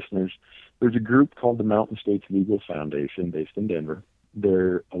listeners, there's a group called the Mountain States Legal Foundation based in Denver.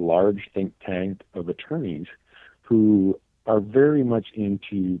 They're a large think tank of attorneys who are very much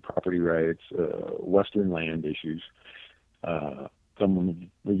into property rights, Western land issues, some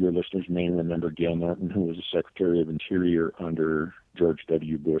of your listeners may remember Gail Norton, who was the Secretary of Interior under George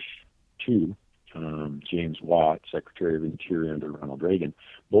W. Bush II, James Watt, Secretary of Interior under Ronald Reagan.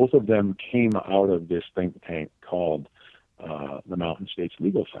 Both of them came out of this think tank called the Mountain States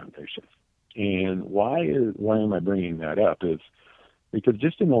Legal Foundation. And why am I bringing that up? Is because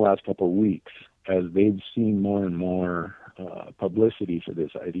just in the last couple of weeks, as they've seen more and more publicity for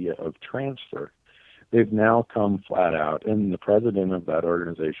this idea of transfer, they've now come flat out, and the president of that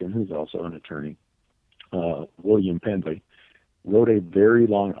organization, who's also an attorney, William Pendley, wrote a very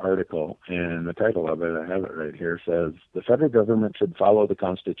long article, and the title of it, I have it right here, says, "The federal government should follow the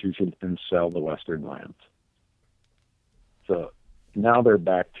Constitution and sell the Western lands." So now they're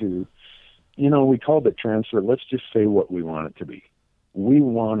back to, we called it transfer. Let's just say what we want it to be. We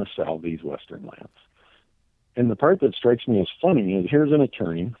want to sell these Western lands. And the part that strikes me as funny is here's an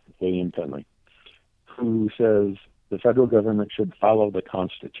attorney, William Pendley, who says the federal government should follow the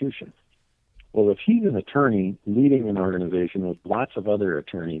Constitution. Well, if he's an attorney leading an organization with lots of other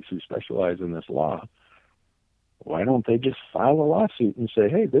attorneys who specialize in this law, why don't they just file a lawsuit and say,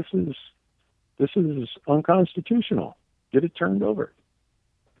 hey, this is unconstitutional. Get it turned over.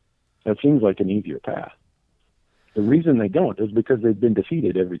 That seems like an easier path. The reason they don't is because they've been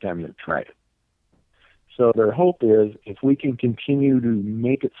defeated every time they've tried it. So their hope is if we can continue to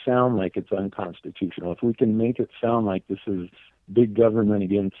make it sound like it's unconstitutional, if we can make it sound like this is big government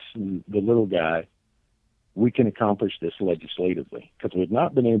against the little guy, we can accomplish this legislatively. Because we've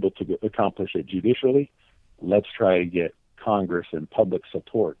not been able to accomplish it judicially, let's try to get Congress and public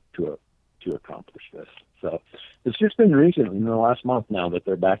support to accomplish this. So it's just been recent, in the last month now, that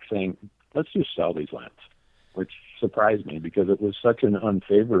they're back saying, let's just sell these lands, which surprised me because it was such an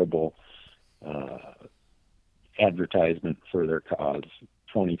unfavorable advertisement for their cause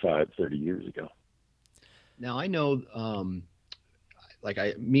 25, 30 years ago. Now, I know,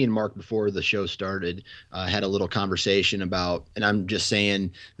 me and Mark, before the show started, had a little conversation about, and I'm just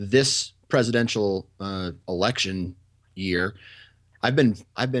saying, this presidential election year, I've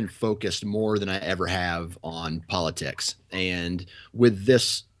been focused more than I ever have on politics. And with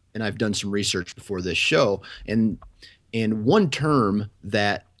this, and I've done some research before this show, and one term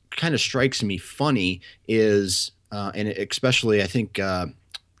that kind of strikes me funny is, and especially I think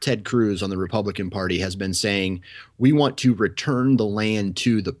Ted Cruz on the Republican Party has been saying, we want to return the land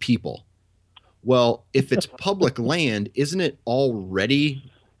to the people. Well, if it's public land, isn't it already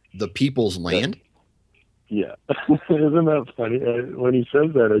the people's land? Yeah. Isn't that funny? When he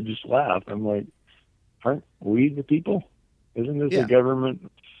says that, I just laugh. I'm like, aren't we the people? Isn't this a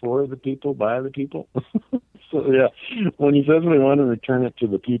government for the people, by the people? So, yeah, when he says we want to return it to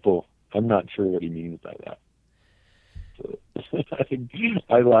the people, I'm not sure what he means by that. So,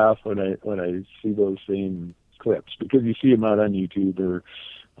 I laugh when I see those same clips, because you see him out on YouTube or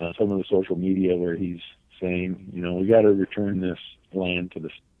some of the social media where he's saying, we got to return this land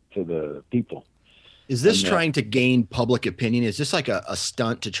to the people. Is this trying to gain public opinion? Is this like a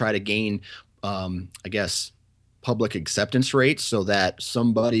stunt to try to gain, public acceptance rates so that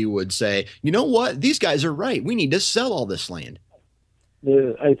somebody would say, you know what, these guys are right. We need to sell all this land.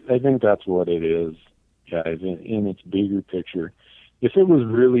 Yeah, I think that's what it is, guys, in its bigger picture. If it was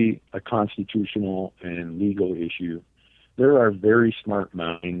really a constitutional and legal issue, there are very smart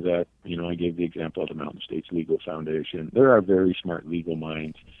minds that, I gave the example of the Mountain States Legal Foundation. There are very smart legal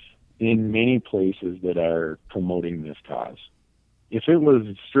minds in many places that are promoting this cause. If it was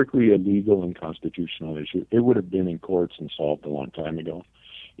strictly a legal and constitutional issue, it would have been in courts and solved a long time ago.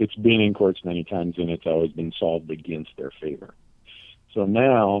 It's been in courts many times, and it's always been solved against their favor. So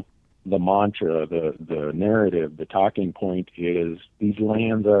now the mantra, the narrative, the talking point is these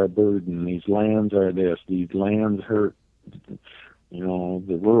lands are a burden, these lands are this, these lands hurt,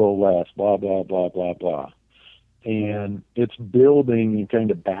 the rural West, blah, blah, blah, blah, blah. And it's building and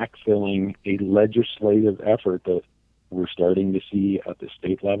kind of backfilling a legislative effort that we're starting to see at the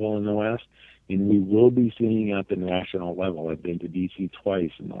state level in the West, and we will be seeing at the national level. I've been to D.C.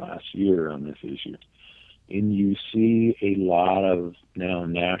 twice in the last year on this issue. And you see a lot of now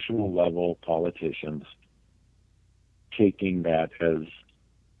national level politicians taking that as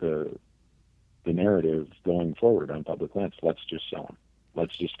the narrative going forward on public lands. Let's just sell them.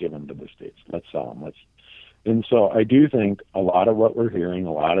 Let's just give them to the states. Let's sell them. And so I do think a lot of what we're hearing,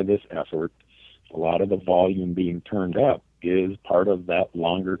 a lot of this effort, a lot of the volume being turned up is part of that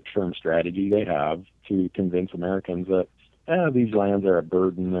longer-term strategy they have to convince Americans that these lands are a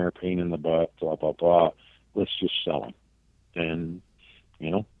burden, they're a pain in the butt, blah, blah, blah. Let's just sell them. And,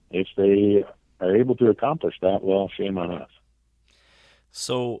 if they are able to accomplish that, well, shame on us.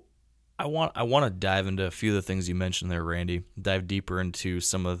 So I want to dive into a few of the things you mentioned there, Randy. Dive deeper into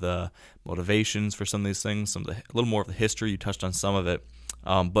some of the motivations for some of these things, a little more of the history. You touched on some of it,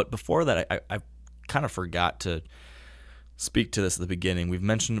 but before that, I kind of forgot to speak to this at the beginning. We've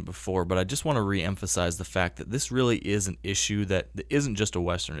mentioned it before, but I just want to re-emphasize the fact that this really is an issue that isn't just a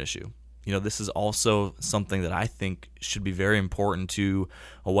Western issue. This is also something that I think should be very important to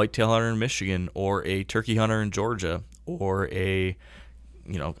a whitetail hunter in Michigan, or a turkey hunter in Georgia, or a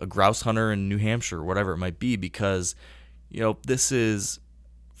grouse hunter in New Hampshire, whatever it might be, because, this is,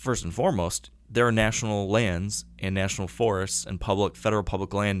 first and foremost, there are national lands and national forests and federal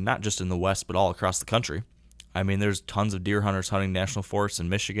public land, not just in the West, but all across the country. I mean, there's tons of deer hunters hunting national forests in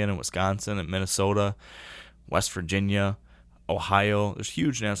Michigan and Wisconsin and Minnesota, West Virginia, Ohio. There's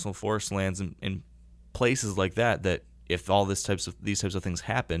huge national forest lands in places like that if all these types of things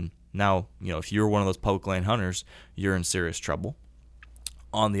happen, now, if you're one of those public land hunters, you're in serious trouble.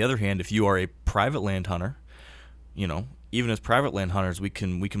 On the other hand, if you are a private land hunter, even as private land hunters, we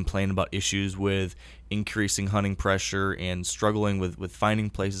complain about issues with increasing hunting pressure and struggling with finding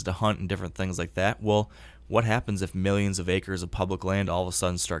places to hunt and different things like that. Well, what happens if millions of acres of public land all of a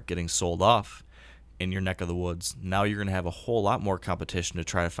sudden start getting sold off in your neck of the woods? Now you're going to have a whole lot more competition to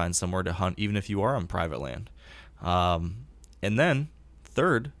try to find somewhere to hunt, even if you are on private land. And then,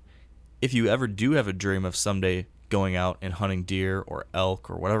 third, if you ever do have a dream of someday going out and hunting deer or elk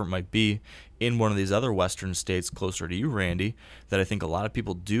or whatever it might be in one of these other western states closer to you, Randy, that I think a lot of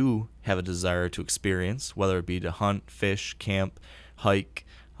people do have a desire to experience, whether it be to hunt, fish, camp, hike,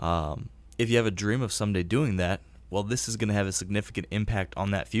 if you have a dream of someday doing that, well, this is going to have a significant impact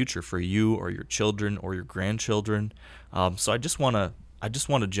on that future for you or your children or your grandchildren. So I just want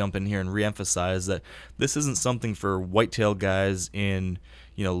to jump in here and reemphasize that this isn't something for whitetail guys in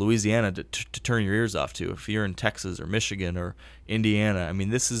Louisiana to turn your ears off to. If you're in Texas or Michigan or Indiana, I mean,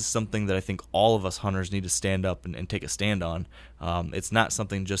 this is something that I think all of us hunters need to stand up and take a stand on. It's not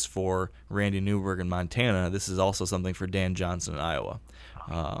something just for Randy Newberg in Montana. This is also something for Dan Johnson in Iowa.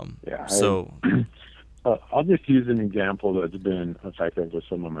 I'll just use an example that's been effective with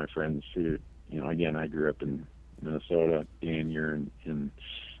some of my friends who, again, I grew up in Minnesota, Dan, you're in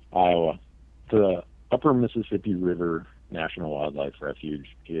Iowa. The Upper Mississippi River National Wildlife Refuge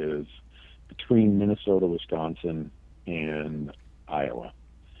is between Minnesota, Wisconsin, and Iowa.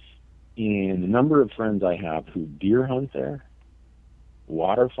 And the number of friends I have who deer hunt there,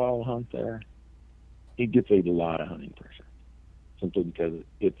 waterfowl hunt there, it gets a lot of hunting pressure, simply because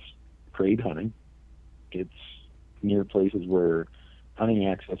it's trade hunting. It's near places where hunting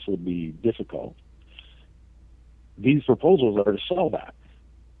access would be difficult. These proposals are to sell that.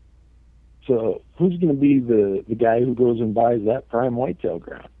 So who's going to be the guy who goes and buys that prime whitetail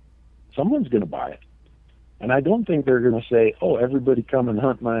ground? Someone's going to buy it. And I don't think they're going to say, oh, everybody come and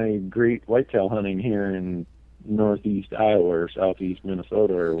hunt my great whitetail hunting here in northeast Iowa or southeast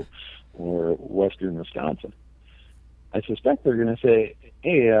Minnesota or western Wisconsin. I suspect they're going to say,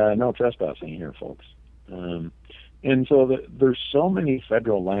 hey, no trespassing here, folks. And so there's so many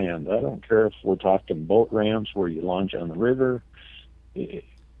federal lands. I don't care if we're talking boat ramps where you launch on the river,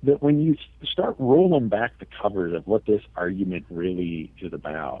 that when you start rolling back the covers of what this argument really is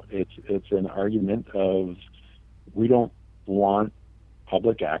about, it's an argument of we don't want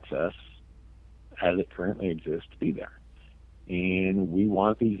public access as it currently exists to be there. And we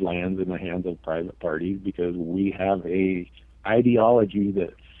want these lands in the hands of private parties because we have a ideology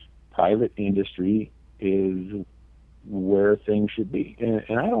that private industry is where things should be.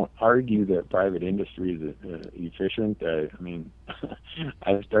 And I don't argue that private industry is efficient. I mean,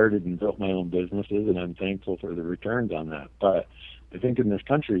 I've started and built my own businesses, and I'm thankful for the returns on that. But I think in this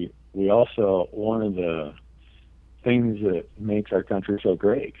country, we also, one of the things that makes our country so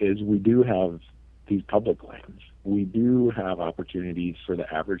great is we do have these public lands. We do have opportunities for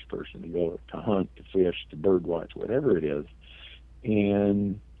the average person to go to hunt, to fish, to bird watch, whatever it is.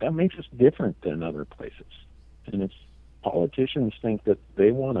 And that makes us different than other places. And if politicians think that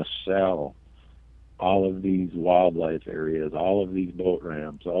they want to sell all of these wildlife areas, all of these boat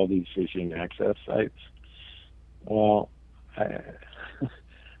ramps, all these fishing access sites, well,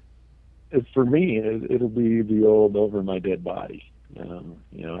 for me, it'll be the old over my dead body.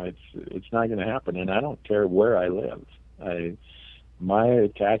 It's not going to happen, and I don't care where I live. My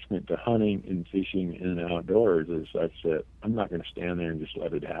attachment to hunting and fishing in the outdoors is such that I'm not going to stand there and just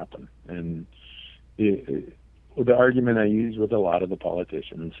let it happen. And the argument I use with a lot of the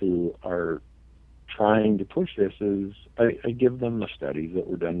politicians who are trying to push this is I give them the studies that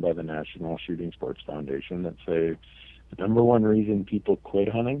were done by the National Shooting Sports Foundation that say the number one reason people quit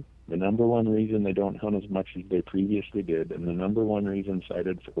hunting, the number one reason they don't hunt as much as they previously did, and the number one reason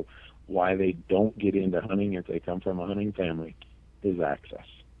cited for why they don't get into hunting if they come from a hunting family is access,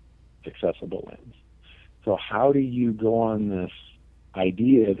 accessible lands. So how do you go on this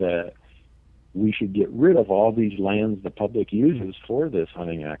idea that we should get rid of all these lands the public uses for this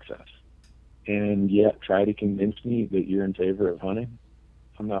hunting access, and yet try to convince me that you're in favor of hunting?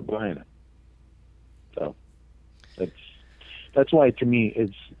 I'm not buying it. So that's why, to me,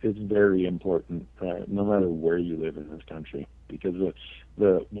 it's very important, no matter where you live in this country, because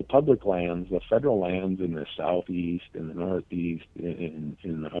the public lands, the federal lands in the southeast, in the northeast, in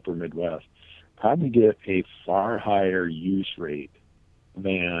the upper Midwest, probably get a far higher use rate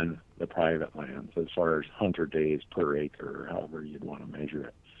than the private lands as far as hunter days per acre, or however you'd want to measure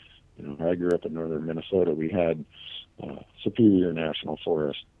it. You know, I grew up in northern Minnesota. We had Superior National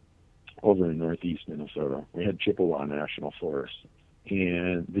Forest over in northeast Minnesota. We had Chippewa National Forest.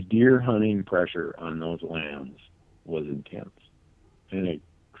 And the deer hunting pressure on those lands was intense. And it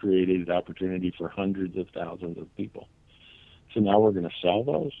created opportunity for hundreds of thousands of people. So now we're going to sell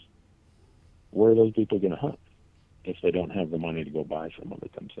those. Where are those people going to hunt if they don't have the money to go buy some of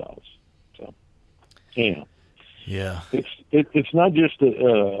it themselves? So, anyhow. Yeah. It's not just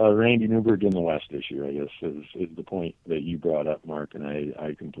a Randy Newberg in the West issue, I guess, is the point that you brought up, Mark, and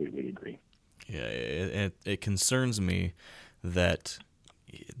I completely agree. Yeah, it concerns me that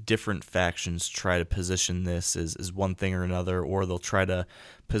different factions try to position this as one thing or another, or they'll try to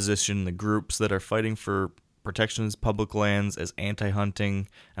position the groups that are fighting for protection of public lands as anti-hunting.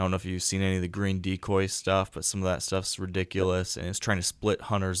 I don't know if you've seen any of the green decoy stuff, but some of that stuff's ridiculous, and it's trying to split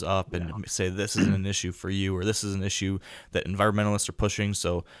hunters up and say this isn't an issue for you, or this is an issue that environmentalists are pushing,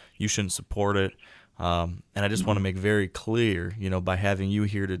 so you shouldn't support it. And I just want to make very clear, by having you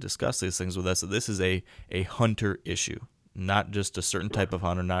here to discuss these things with us, that this is a hunter issue, not just a certain type of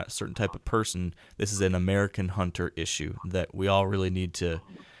hunter, not a certain type of person. This is an American hunter issue that we all really need to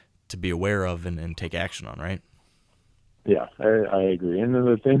be aware of and take action on, right? Yeah, I agree. And then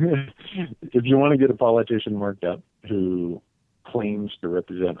the thing is, if you want to get a politician worked up who claims to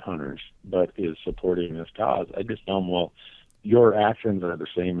represent hunters but is supporting this cause, I just tell them, well, your actions are the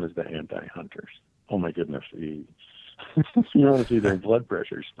same as the anti-hunters. Oh my goodness, you want to see their blood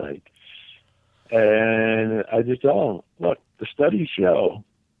pressure spike. And I just tell them, look, the studies show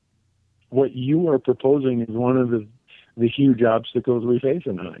what you are proposing is one of the huge obstacles we face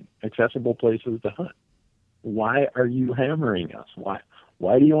in hunting, accessible places to hunt. Why are you hammering us?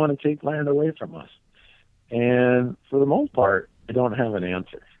 Why do you want to take land away from us? And for the most part, I don't have an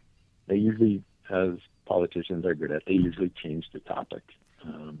answer. They usually, as politicians are good at, they usually change the topic,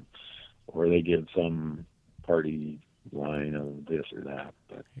 or they give some party line of this or that.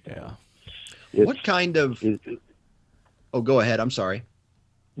 But yeah, what kind of? Oh, go ahead. I'm sorry.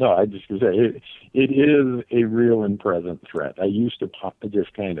 No, I just was going to say, it is a real and present threat. I used to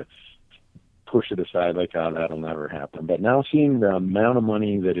just kind of push it aside like, oh, that'll never happen. But now seeing the amount of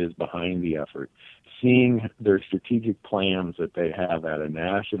money that is behind the effort, seeing their strategic plans that they have at a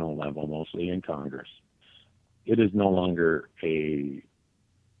national level, mostly in Congress, it is no longer a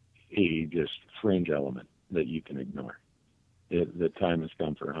just fringe element that you can ignore. The time has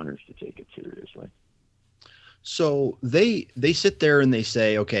come for hunters to take it seriously. So they sit there and they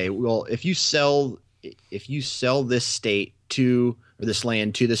say, okay, well, if you sell this state to, or this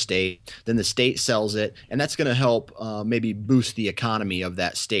land to the state, then the state sells it, and that's going to help maybe boost the economy of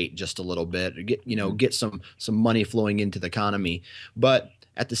that state just a little bit, get some money flowing into the economy. But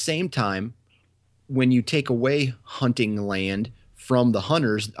at the same time, when you take away hunting land from the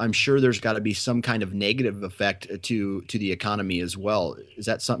hunters, I'm sure there's got to be some kind of negative effect to the economy as well. Is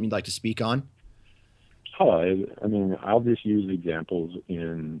that something you'd like to speak on? I mean, I'll just use examples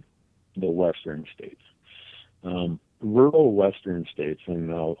in the western states. Rural western states,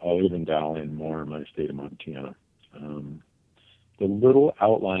 and I'll even dial in more in my state of Montana. The little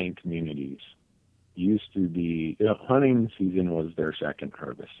outlying communities used to be, hunting season was their second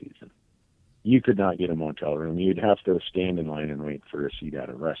harvest season. You could not get a motel room. You'd have to stand in line and wait for a seat at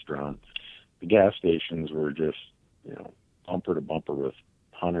a restaurant. The gas stations were just, bumper to bumper with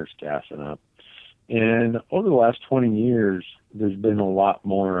hunters gassing up. And over the last 20 years, there's been a lot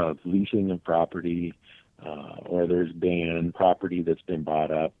more of leasing of property, or there's been property that's been bought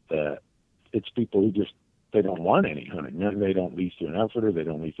up that it's people who just, they don't want any hunting. They don't lease to an outfitter. They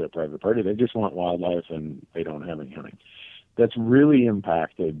don't lease to a private party. They just want wildlife, and they don't have any hunting. That's really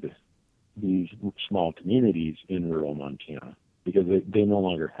impacted these small communities in rural Montana because they no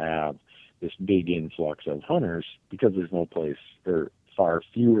longer have this big influx of hunters because there's no place, or far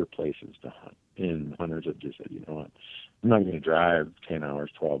fewer places to hunt. And hunters have just said, you know what, I'm not going to drive 10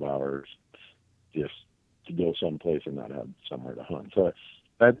 hours, 12 hours just to go someplace and not have somewhere to hunt. So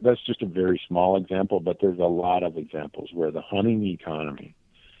that's just a very small example, but there's a lot of examples where the hunting economy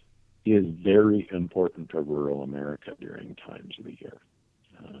is very important to rural America during times of the year.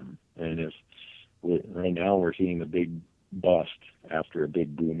 And if right now we're seeing a big bust after a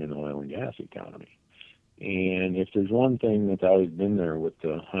big boom in the oil and gas economy. And if there's one thing that's always been there with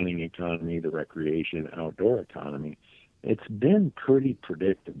the hunting economy, the recreation, outdoor economy, it's been pretty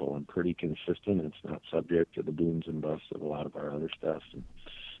predictable and pretty consistent. It's not subject to the booms and busts of a lot of our other stuff.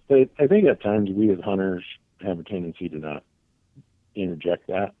 But I think at times we as hunters have a tendency to not interject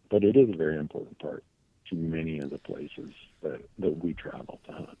that, but it is a very important part to many of the places that we travel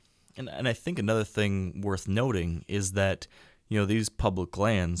to hunt. And I think another thing worth noting is that, these public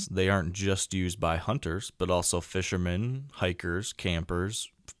lands, they aren't just used by hunters, but also fishermen, hikers, campers,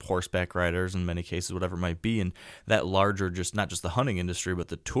 horseback riders, in many cases, whatever it might be. And that larger, not just the hunting industry, but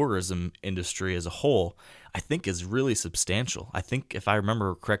the tourism industry as a whole, I think is really substantial. I think if I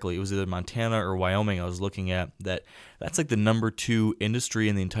remember correctly, it was either Montana or Wyoming I was looking at, that's like the number 2 industry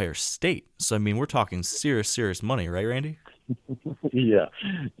in the entire state. So, I mean, we're talking serious money, right, Randy? Yeah,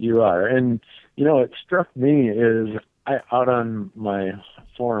 you are. And, it struck me is out on my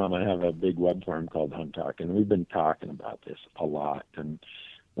forum, I have a big web forum called Hunt Talk, and we've been talking about this a lot. And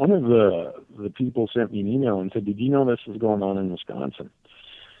one of the people sent me an email and said, did you know this was going on in Wisconsin?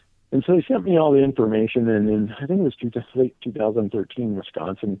 And so he sent me all the information, and in, I think it was late 2013,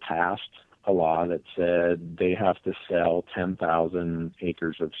 Wisconsin passed a law that said they have to sell 10,000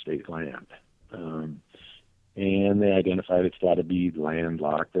 acres of state land. And they identified it's got to be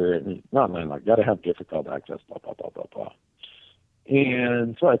landlocked, or not landlocked, got to have difficult access, blah, blah, blah, blah, blah.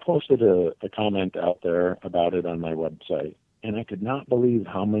 And so I posted a comment out there about it on my website, and I could not believe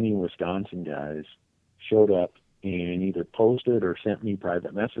how many Wisconsin guys showed up and either posted or sent me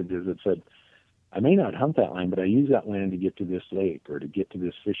private messages that said, I may not hunt that land, but I use that land to get to this lake or to get to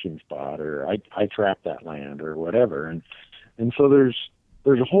this fishing spot, or I trap that land or whatever. And so there's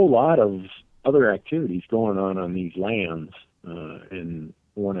a whole lot of other activities going on these lands. And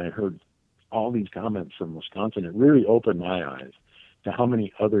when I heard all these comments from Wisconsin, it really opened my eyes to how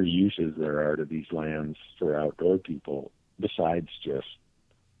many other uses there are to these lands for outdoor people besides just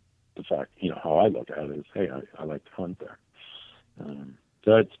the fact, how I look at it is, hey, I like to hunt there.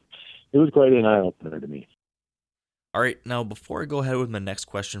 So it was quite an eye-opener to me. All right, now before I go ahead with my next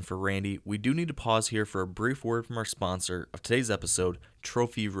question for Randy, we do need to pause here for a brief word from our sponsor of today's episode,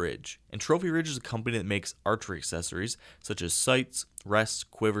 Trophy Ridge. And Trophy Ridge is a company that makes archery accessories such as sights, rests,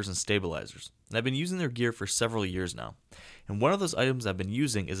 quivers, and stabilizers. And I've been using their gear for several years now. And one of those items I've been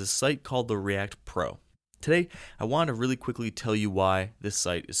using is a sight called the React Pro. Today, I want to really quickly tell you why this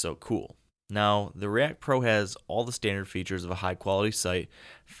sight is so cool. Now, the React Pro has all the standard features of a high-quality sight,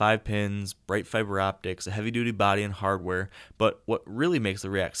 5 pins, bright fiber optics, a heavy-duty body and hardware, but what really makes the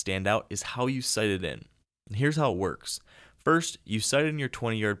React stand out is how you sight it in. And here's how it works. First, you sight in your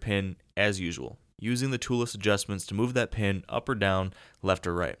 20-yard pin as usual, using the toolless adjustments to move that pin up or down, left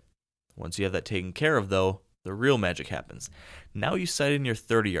or right. Once you have that taken care of, though, the real magic happens. Now you sight in your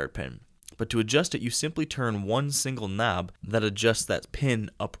 30-yard pin. But to adjust it, you simply turn one single knob that adjusts that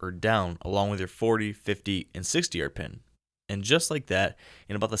pin up or down, along with your 40, 50, and 60-yard pin. And just like that,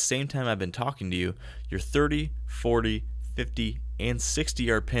 in about the same time I've been talking to you, your 30, 40, 50, and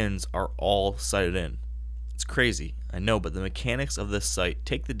 60-yard pins are all sighted in. It's crazy, I know, but the mechanics of this sight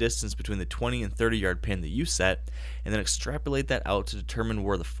take the distance between the 20 and 30-yard pin that you set, and then extrapolate that out to determine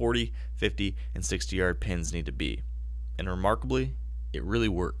where the 40, 50, and 60-yard pins need to be. And remarkably, it really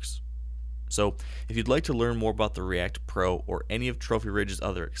works. So, if you'd like to learn more about the React Pro or any of Trophy Ridge's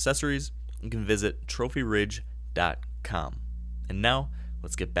other accessories, you can visit trophyridge.com. And now,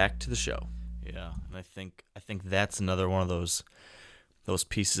 let's get back to the show. Yeah, and I think that's another one of those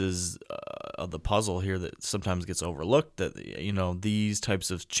pieces of the puzzle here that sometimes gets overlooked. That these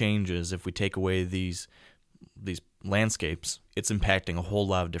types of changes, if we take away these landscapes, it's impacting a whole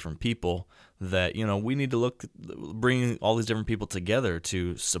lot of different people that, we need to look at bringing all these different people together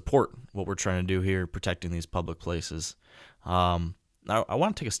to support what we're trying to do here, protecting these public places. Now, I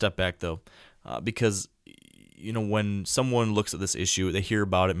want to take a step back, though, because, when someone looks at this issue, they hear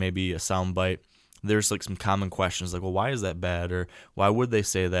about it, maybe a soundbite, there's like some common questions like, well, why is that bad? Or why would they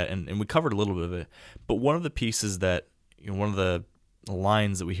say that? And we covered a little bit of it. But one of the pieces that, one of the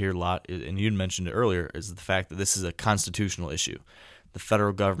lines that we hear a lot, and you mentioned it earlier, is the fact that this is a constitutional issue. The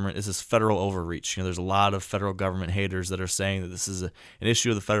federal government, this is federal overreach. There's a lot of federal government haters that are saying that this is an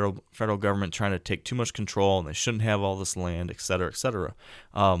issue of the federal government trying to take too much control and they shouldn't have all this land, et cetera, et cetera.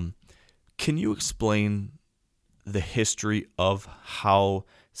 Can you explain the history of how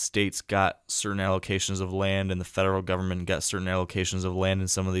states got certain allocations of land and the federal government got certain allocations of land in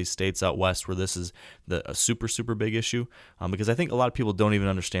some of these states out west where this is a super, super big issue? Because I think a lot of people don't even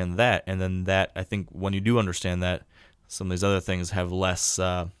understand that. And then that, I think when you do understand that, some of these other things have less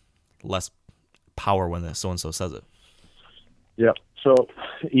power when so-and-so says it. Yeah. So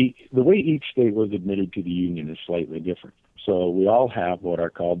the way each state was admitted to the Union is slightly different. So we all have what are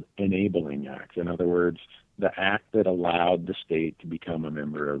called enabling acts. In other words, the act that allowed the state to become a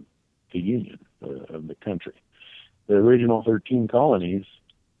member of the Union, of the country. The original 13 colonies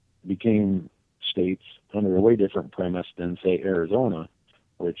became states under a way different premise than, say, Arizona,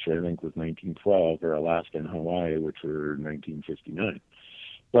 which I think was 1912, or Alaska and Hawaii, which were 1959.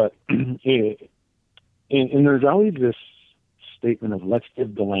 But and there's always this statement of let's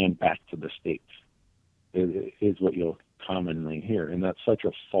give the land back to the states is what you'll commonly hear. And that's such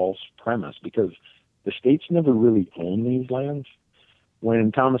a false premise because the states never really owned these lands.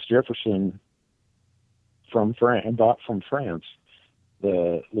 When Thomas Jefferson bought from France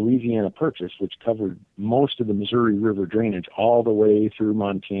the Louisiana Purchase, which covered most of the Missouri River drainage all the way through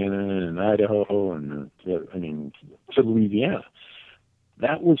Montana and Idaho and to Louisiana,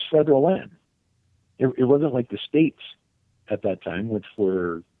 that was federal land. It wasn't like the states at that time, which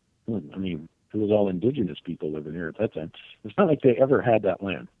were, it was all indigenous people living here at that time. It's not like they ever had that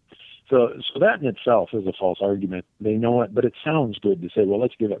land. So that in itself is a false argument. They know it, but it sounds good to say, well,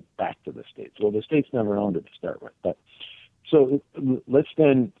 let's give it back to the states. Well, the states never owned it to start with. But so let's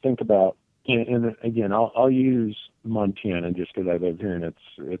then think about, and again, I'll use Montana just because I live here and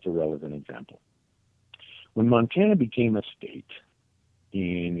it's a relevant example. When Montana became a state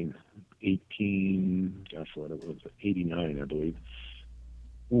in 89, I believe,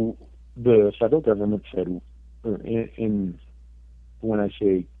 the federal government said, when I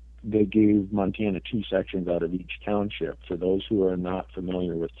say they gave Montana 2 sections out of each township, for those who are not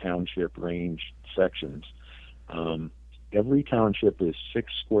familiar with township range sections, every township is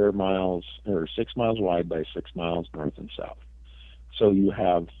 6 miles wide by 6 miles north and south. So you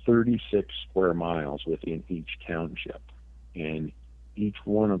have 36 square miles within each township, and each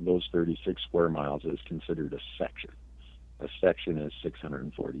one of those 36 square miles is considered a section. A section is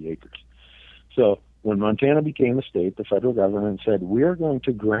 640 acres. So when Montana became a state, the federal government said, we are going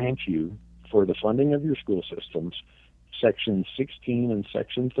to grant you, for the funding of your school systems, Section 16 and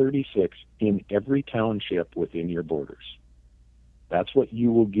Section 36 in every township within your borders. That's what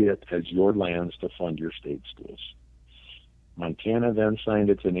you will get as your lands to fund your state schools. Montana then signed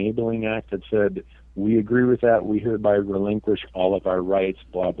its enabling act that said, we agree with that. We hereby relinquish all of our rights,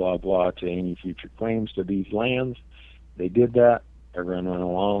 blah, blah, blah, to any future claims to these lands. They did that. Everyone went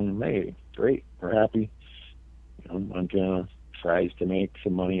along. Hey, great. We're happy. Montana tries to make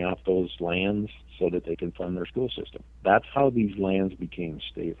some money off those lands so that they can fund their school system. That's how these lands became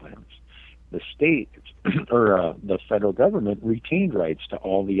state lands. The state, or the federal government, retained rights to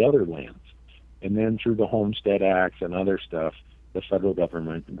all the other lands. And then through the Homestead Acts and other stuff, the federal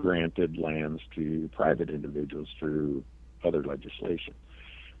government granted lands to private individuals through other legislation.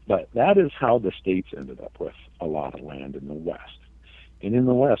 But that is how the states ended up with a lot of land in the West. And in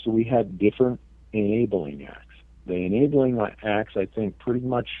the West, we had different enabling acts. The enabling acts, I think, pretty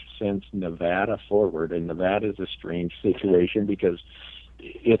much since Nevada forward, and Nevada is a strange situation because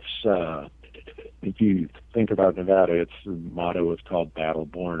it's, if you think about Nevada, its motto is called Battle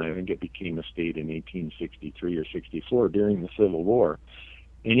Born. I think it became a state in 1863 or 64 during the Civil War.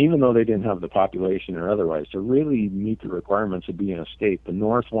 And even though they didn't have the population or otherwise to really meet the requirements of being a state, the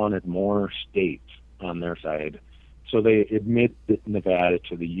North wanted more states on their side. So they admitted Nevada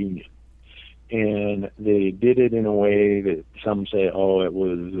to the Union. And they did it in a way that some say, oh, it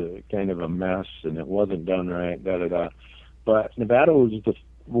was kind of a mess and it wasn't done right, da-da-da. But Nevada was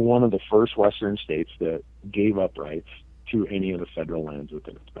one of the first Western states that gave up rights to any of the federal lands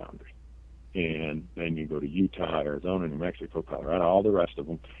within its boundary. And then you go to Utah, Arizona, New Mexico, Colorado, all the rest of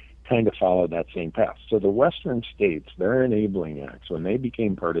them kind of followed that same path. So the Western states, their enabling acts, when they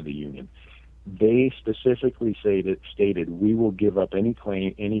became part of the Union, they specifically stated we will give up any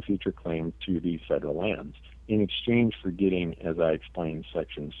future claim to these federal lands in exchange for getting, as I explained,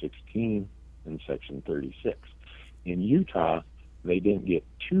 Section 16 and Section 36. In Utah, they didn't get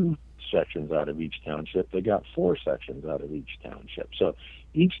 2 sections out of each township. They got 4 sections out of each township. So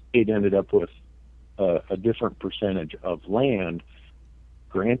each state ended up with a different percentage of land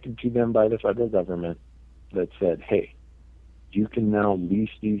granted to them by the federal government that said, hey, you can now lease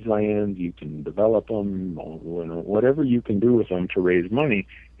these lands, you can develop them, whatever you can do with them to raise money,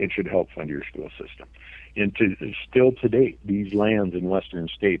 it should help fund your school system. And still to date, these lands in Western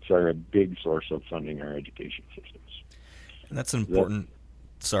states are a big source of funding our education systems. And that's an important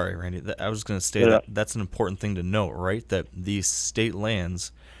Sorry, Randy. I was going to say that that's an important thing to note, right? That these state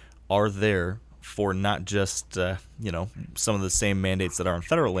lands are there for not just some of the same mandates that are on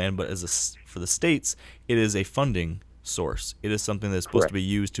federal land, but for the states, it is a funding source. It is something that's supposed to be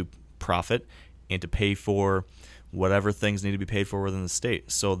used to profit and to pay for whatever things need to be paid for within the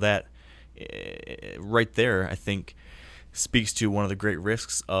state. So that right there, I think, speaks to one of the great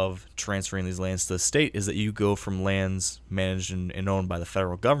risks of transferring these lands to the state, is that you go from lands managed and owned by the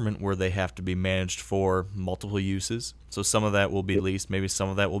federal government where they have to be managed for multiple uses. So some of that will be leased, maybe some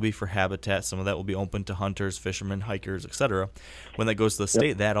of that will be for habitat, some of that will be open to hunters, fishermen, hikers, etc. When that goes to the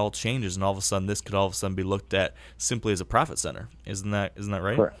state, that all changes, and all of a sudden this could all of a sudden be looked at simply as a profit center. Isn't that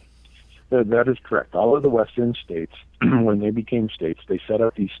right? Correct. That is correct. All of the western states, when they became states, they set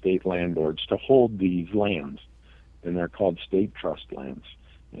up these state land boards to hold these lands, and they're called state trust lands.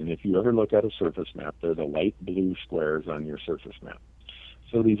 And if you ever look at a surface map, they're the light blue squares on your surface map.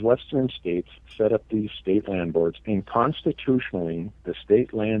 So these western states set up these state land boards, and constitutionally, the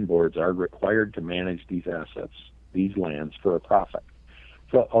state land boards are required to manage these assets, these lands, for a profit.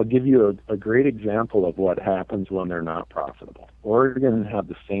 So I'll give you a great example of what happens when they're not profitable. Oregon have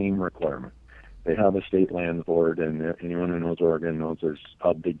the same requirement. They have a state land board, and anyone who knows Oregon knows there's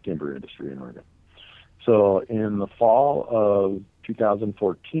a big timber industry in Oregon. So in the fall of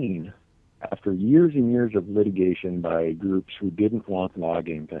 2014, after years and years of litigation by groups who didn't want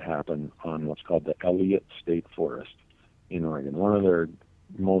logging to happen on what's called the Elliott State Forest in Oregon, one of their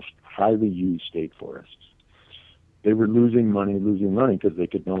most highly used state forests, they were losing money because they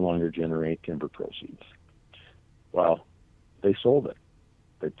could no longer generate timber proceeds. Well, they sold it.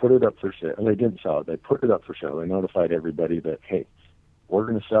 They put it up for sale. They didn't sell it. They put it up for sale. They notified everybody that, hey, we're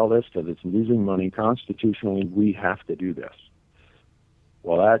going to sell this because it's losing money. Constitutionally, we have to do this.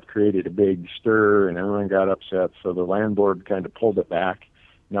 Well, that created a big stir, and everyone got upset, so the land board kind of pulled it back.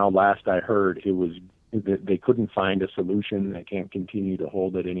 Now, last I heard, it was that they couldn't find a solution. They can't continue to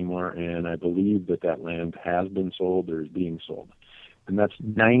hold it anymore, and I believe that land has been sold or is being sold. And that's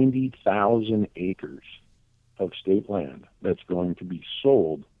 90,000 acres of state land that's going to be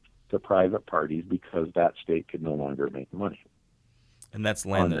sold to private parties because that state could no longer make money. And that's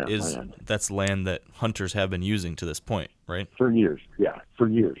land that's land that hunters have been using to this point, right? For years, yeah, for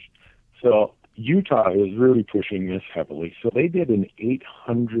years. So Utah is really pushing this heavily. So they did an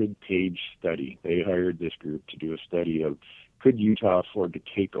 800-page study. They hired this group to do a study of could Utah afford to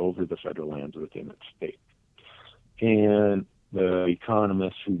take over the federal lands within its state. And the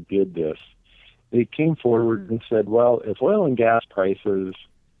economists who did this, they came forward and said, well, if oil and gas prices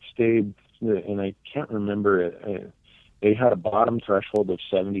stayed, and I can't remember it, they had a bottom threshold of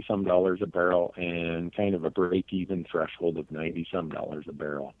 $70-some a barrel and kind of a break-even threshold of $90-some a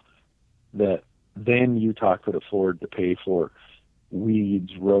barrel, that then Utah could afford to pay for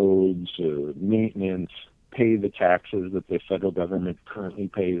weeds, roads, maintenance, pay the taxes that the federal government currently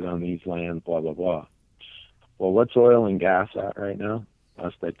pays on these lands, blah, blah, blah. Well, what's oil and gas at right now?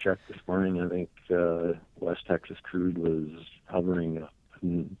 Last I checked this morning, I think West Texas crude was hovering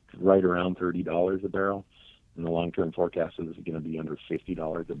right around $30 a barrel. And the long-term forecast is going to be under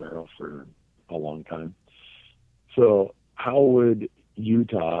 $50 a barrel for a long time. So how would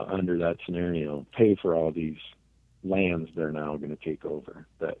Utah, under that scenario, pay for all these lands they're now going to take over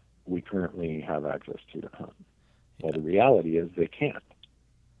that we currently have access to hunt? Well, the reality is they can't.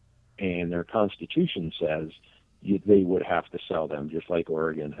 And their constitution says they would have to sell them, just like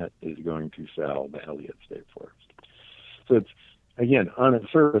Oregon is going to sell the Elliott State Forest. So it's, again, on its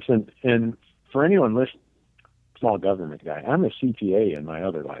surface, and for anyone listening, small government guy. I'm a CPA in my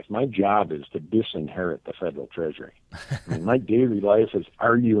other life. My job is to disinherit the federal treasury. I mean, my daily life is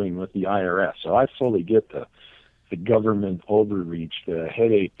arguing with the IRS. So I fully get the government overreach, the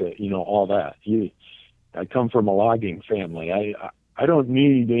headache, all that. I come from a logging family. I don't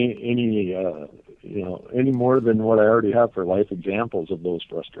need any more than what I already have for life examples of those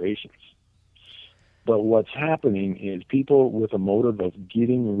frustrations. But what's happening is people with a motive of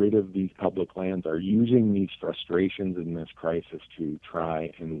getting rid of these public lands are using these frustrations in this crisis to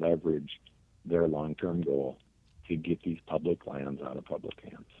try and leverage their long-term goal to get these public lands out of public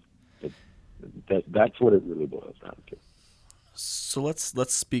hands. That's what it really boils down to. So let's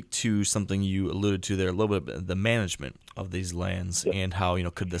speak to something you alluded to there a little bit, the management of these lands. Yep. And how,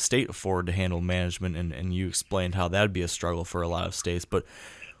 could the state afford to handle management, and you explained how that would be a struggle for a lot of states. But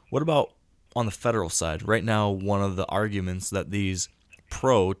what about on the federal side? Right now, one of the arguments that these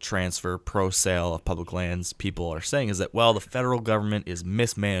pro-transfer, pro-sale of public lands people are saying is that, well, the federal government is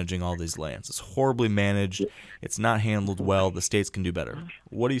mismanaging all these lands. It's horribly managed. It's not handled well. The states can do better.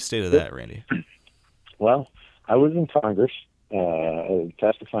 What do you say to that, Randy? Well, I was in Congress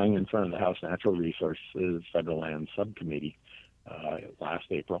testifying in front of the House Natural Resources Federal Land Subcommittee last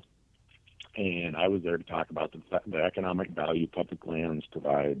April. And I was there to talk about the economic value public lands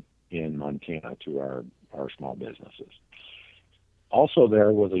provide in Montana to our small businesses. Also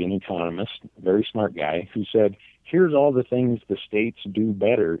there was an economist, a very smart guy, who said, here's all the things the states do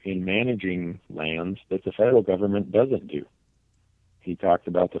better in managing lands that the federal government doesn't do. He talked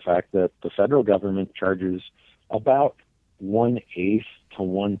about the fact that the federal government charges about 1/8 to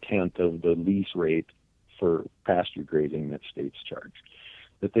 1/10 of the lease rate for pasture grazing that states charge.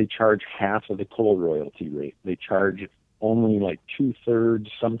 That they charge half of the coal royalty rate. They charge only like 2/3,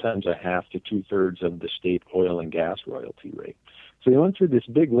 sometimes a half to 2/3 of the state oil and gas royalty rate. So he went through this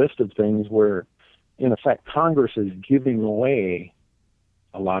big list of things where, in effect, Congress is giving away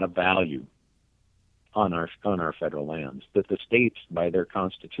a lot of value on our federal lands that the states, by their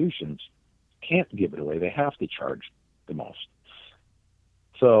constitutions, can't give it away. They have to charge the most.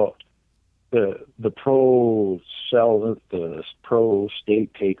 So the pro-state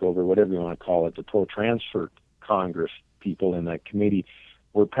takeover, whatever you want to call it, the pro-transfer Congress people in that committee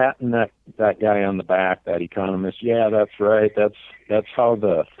were patting that guy on the back, that economist. Yeah, that's right. That's how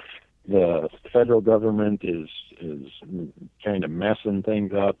the federal government is kind of messing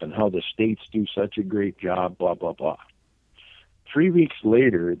things up, and how the states do such a great job, blah, blah, blah. 3 weeks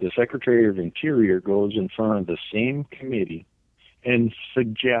later, the Secretary of Interior goes in front of the same committee and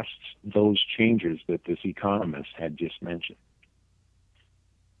suggests those changes that this economist had just mentioned.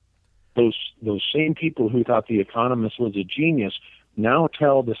 Those same people who thought the economist was a genius now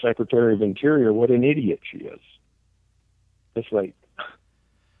tell the Secretary of Interior what an idiot she is. It's like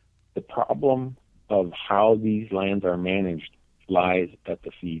the problem of how these lands are managed lies at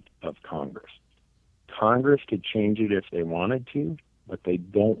the feet of Congress. Congress could change it if they wanted to, but they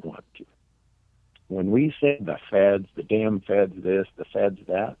don't want to. When we say the feds, the damn feds this, the feds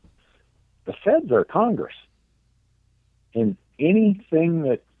that, the feds are Congress. And anything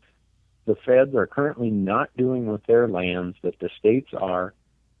that the feds are currently not doing with their lands that the states are,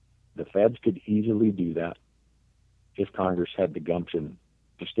 the feds could easily do that if Congress had the gumption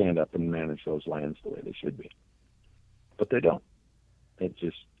to stand up and manage those lands the way they should be. But they don't.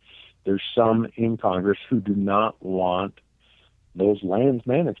 There's some in Congress who do not want those lands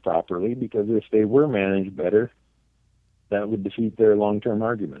managed properly, because if they were managed better, that would defeat their long-term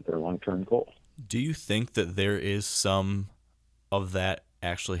argument, their long-term goal. Do you think that there is some of that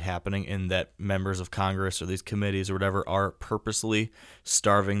actually happening, in that members of Congress or these committees or whatever are purposely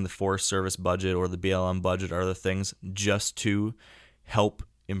starving the Forest Service budget or the BLM budget or other things just to help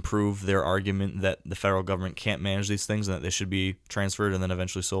improve their argument that the federal government can't manage these things and that they should be transferred and then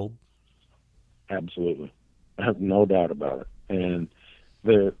eventually sold? Absolutely. I have no doubt about it. And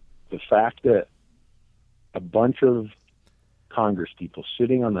the fact that a bunch of Congress people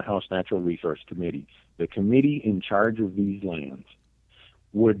sitting on the House Natural Resource Committee, the committee in charge of these lands,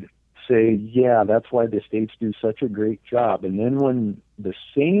 would say, yeah, that's why the states do such a great job. And then when the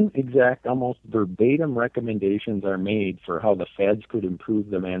same exact, almost verbatim recommendations are made for how the feds could improve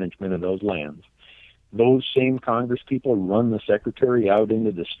the management of those lands, those same Congress people run the secretary out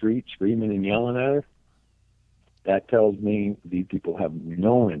into the street screaming and yelling at her. That tells me these people have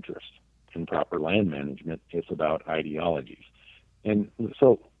no interest in proper land management. It's about ideologies. And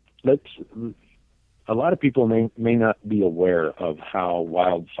so a lot of people may not be aware of how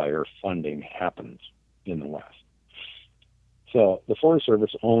wildfire funding happens in the West. So the Forest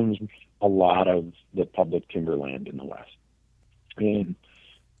Service owns a lot of the public timberland in the West. And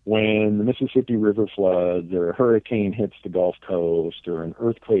when the Mississippi River floods, or a hurricane hits the Gulf Coast, or an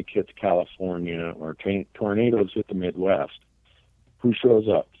earthquake hits California, or tornadoes hit the Midwest, who shows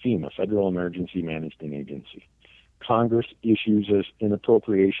up? FEMA, Federal Emergency Management Agency. Congress issues us an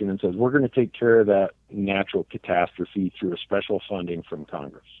appropriation and says, we're going to take care of that natural catastrophe through a special funding from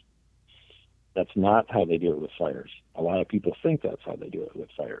Congress. That's not how they do it with fires. A lot of people think that's how they do it with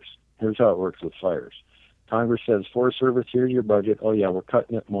fires. Here's how it works with fires. Congress says, Forest Service, here's your budget. Oh, yeah, we're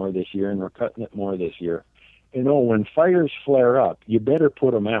cutting it more this year, and we're cutting it more this year. And when fires flare up, you better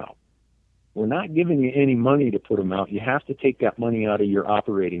put them out. We're not giving you any money to put them out. You have to take that money out of your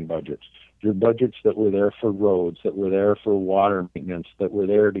operating budgets, your budgets that were there for roads, that were there for water maintenance, that were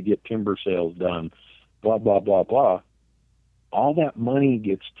there to get timber sales done, blah, blah, blah, blah. All that money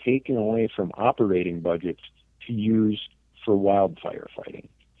gets taken away from operating budgets to use for wildfire fighting.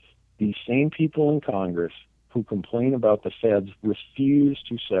 These same people in Congress who complain about the feds refuse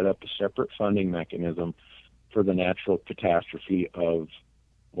to set up a separate funding mechanism for the natural catastrophe of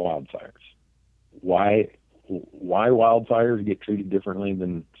wildfires. Why wildfires get treated differently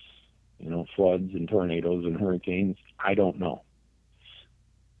than floods and tornadoes and hurricanes? I don't know.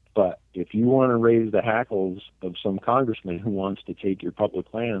 But if you want to raise the hackles of some congressman who wants to take your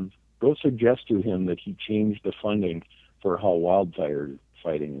public lands, go suggest to him that he change the funding for how wildfire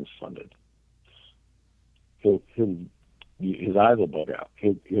fighting is funded. His eyes will bug out.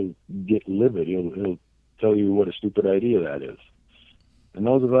 He'll get livid. He'll tell you what a stupid idea that is. And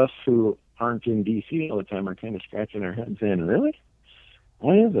those of us who aren't in D.C. all the time are kind of scratching our heads saying, really?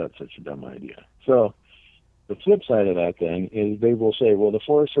 Why is that such a dumb idea? So the flip side of that thing is they will say, well, the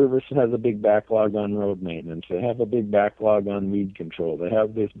Forest Service has a big backlog on road maintenance. They have a big backlog on weed control. They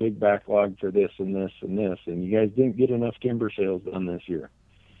have this big backlog for this and this and this, and you guys didn't get enough timber sales done this year.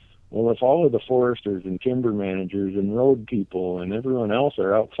 Well, if all of the foresters and timber managers and road people and everyone else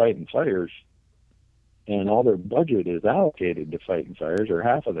are out fighting fires, and all their budget is allocated to fighting fires, or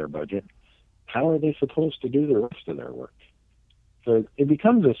half of their budget, how are they supposed to do the rest of their work? So it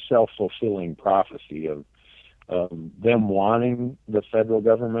becomes a self-fulfilling prophecy of them wanting the federal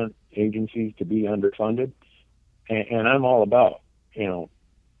government agencies to be underfunded. And I'm all about,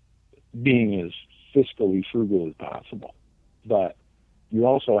 being as fiscally frugal as possible. But you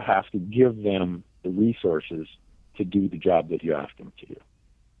also have to give them the resources to do the job that you ask them to do.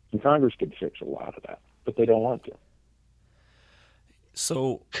 And Congress could fix a lot of that, but they don't want to.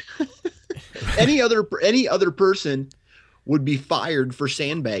 So any other person would be fired for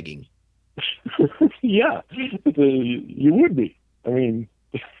sandbagging. Yeah, you would be. I mean,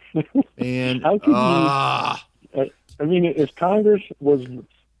 and how could you? I mean, if Congress was,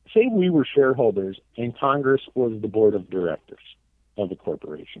 say, we were shareholders, and Congress was the board of directors of a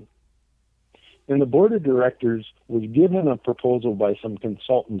corporation, and the board of directors was given a proposal by some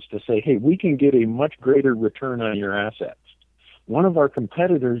consultants to say, hey, we can get a much greater return on your assets. One of our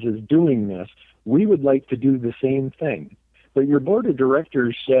competitors is doing this. We would like to do the same thing. But your board of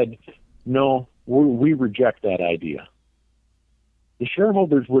directors said, no, we reject that idea. The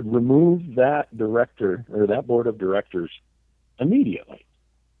shareholders would remove that director or that board of directors immediately.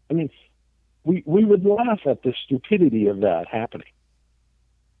 I mean, we would laugh at the stupidity of that happening.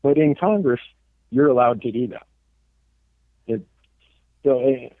 But in Congress, you're allowed to do that.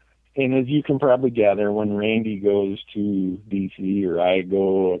 And as you can probably gather, when Randy goes to D.C. or I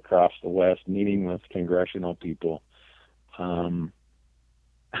go across the West meeting with congressional people, I'm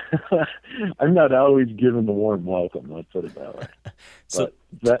not always given the warm welcome, let's put it that way. So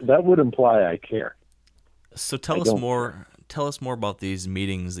but that would imply I care. So tell us more about these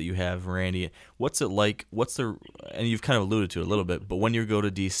meetings that you have, Randy. What's it like? And you've kind of alluded to it a little bit, but when you go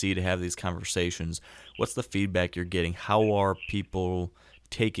to D.C. to have these conversations, what's the feedback you're getting? How are people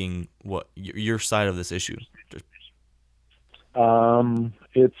taking your side of this issue?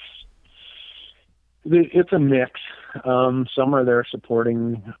 It's a mix. Some are there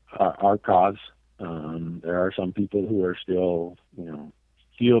supporting our cause. There are some people who are still,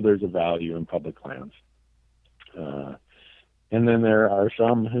 feel there's a value in public lands. And then there are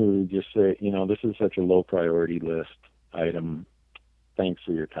some who just say, this is such a low priority list item. Thanks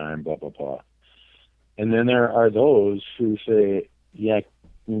for your time, blah, blah, blah. And then there are those who say, yeah,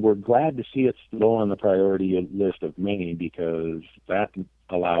 we're glad to see it's low on the priority list of many because that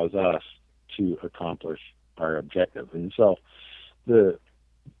allows us to accomplish our objective. And so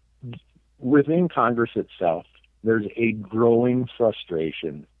within Congress itself, there's a growing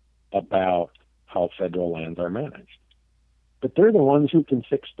frustration about how federal lands are managed. But they're the ones who can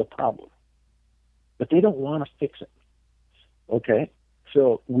fix the problem. But they don't want to fix it. Okay?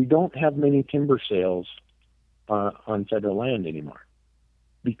 So we don't have many timber sales on federal land anymore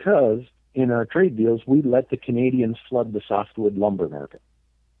because in our trade deals, we let the Canadians flood the softwood lumber market.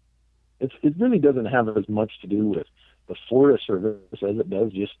 It really doesn't have as much to do with the Forest Service as it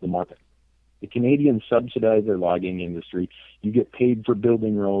does just the market. The Canadians subsidize their logging industry. You get paid for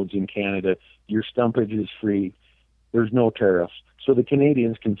building roads in Canada. Your stumpage is free. There's no tariffs. So the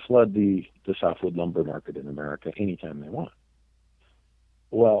Canadians can flood the softwood lumber market in America anytime they want.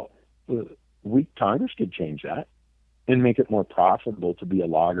 Well, Congress could change that and make it more profitable to be a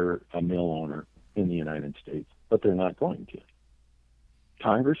logger, a mill owner in the United States, but they're not going to.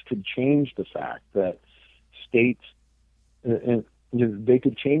 Congress could change the fact that states, they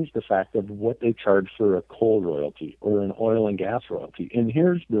could change the fact of what they charge for a coal royalty or an oil and gas royalty. And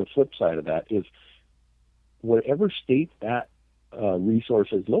here's the flip side of that is whatever state that resource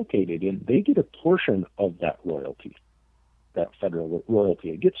is located in, they get a portion of that royalty, that federal royalty.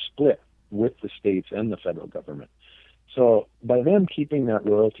 It gets split with the states and the federal government. So by them keeping that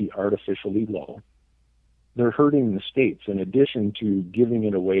royalty artificially low, they're hurting the states in addition to giving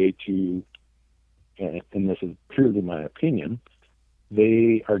it away to, and this is purely my opinion,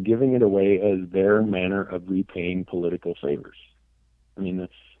 they are giving it away as their manner of repaying political favors. I mean,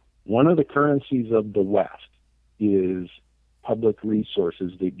 one of the currencies of the West is public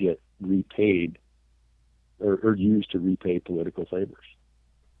resources that get repaid or used to repay political favors.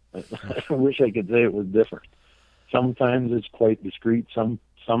 I wish I could say it was different. Sometimes it's quite discreet. Some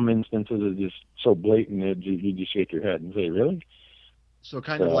instances are just so blatant that you just shake your head and say, "Really?" So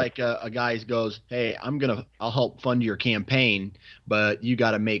kind of like a guy goes, "Hey, I'll help fund your campaign, but you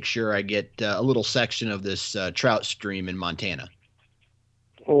got to make sure I get a little section of this trout stream in Montana."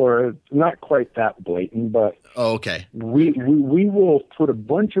 Or not quite that blatant, but Oh, okay. We will put a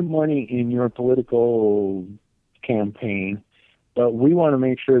bunch of money in your political campaign, but we want to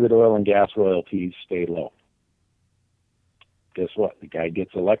make sure that oil and gas royalties stay low. Guess what? The guy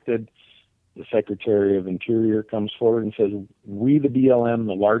gets elected. The Secretary of Interior comes forward and says, "We, the BLM,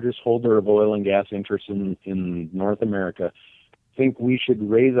 the largest holder of oil and gas interests in North America, think we should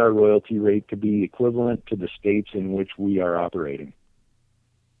raise our royalty rate to be equivalent to the states in which we are operating."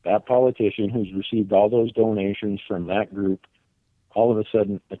 That politician who's received all those donations from that group all of a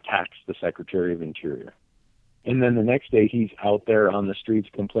sudden attacks the Secretary of Interior. And then the next day he's out there on the streets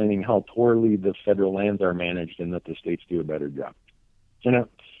complaining how poorly the federal lands are managed and that the states do a better job. I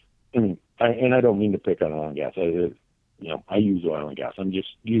don't mean to pick on oil and gas. I use oil and gas. I'm just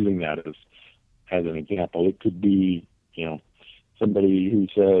using that as an example. It could be, somebody who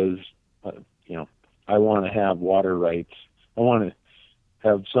says, I want to have water rights. I want to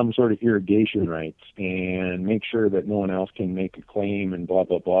have some sort of irrigation rights and make sure that no one else can make a claim and blah,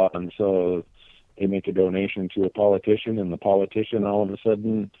 blah, blah. And so they make a donation to a politician, and the politician all of a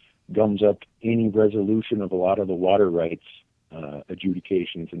sudden gums up any resolution of a lot of the water rights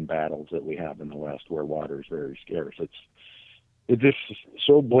adjudications and battles that we have in the West where water is very scarce. It's just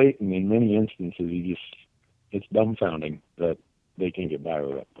so blatant in many instances. It's dumbfounding that they can get by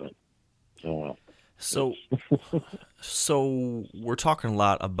with it, but oh well. So we're talking a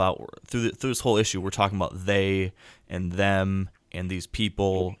lot about through this whole issue. We're talking about they and them and these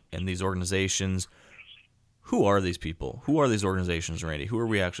people and these organizations. Who are these people? Who are these organizations, Randy? Who are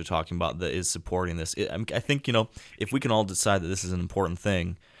we actually talking about that is supporting this? I think if we can all decide that this is an important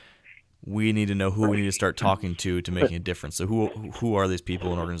thing, we need to know who we need to start talking to making a difference. So who are these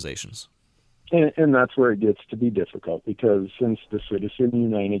people and organizations? And that's where it gets to be difficult, because since the Citizen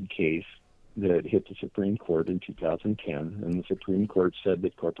United case that hit the Supreme Court in 2010, and the Supreme Court said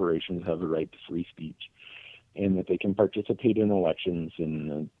that corporations have a right to free speech and that they can participate in elections,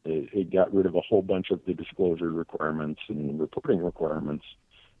 and it got rid of a whole bunch of the disclosure requirements and reporting requirements.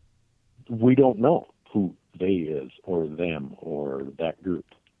 We don't know who they is or them or that group,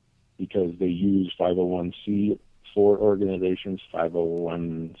 because they use 501c4 organizations,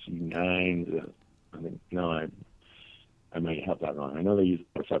 501c9s. I might have that wrong. I know they use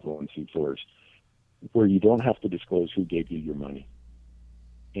 501c4s, where you don't have to disclose who gave you your money,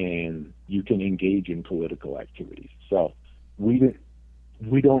 and you can engage in political activities. So we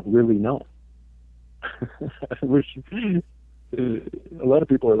don't really know. Which a lot of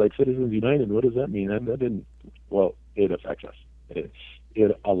people are like, Citizens United, what does that mean? That didn't. Well, it affects us.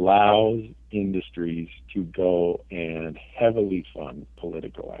 It allows industries to go and heavily fund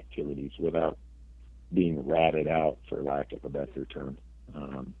political activities without being ratted out, for lack of a better term.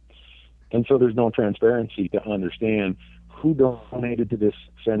 And so there's no transparency to understand who donated to this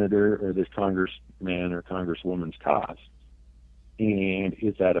senator or this congressman or congresswoman's cause, and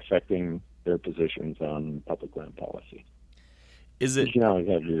is that affecting their positions on public land policy? Is it? You know,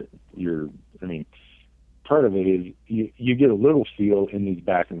 have your part of it is you get a little feel in these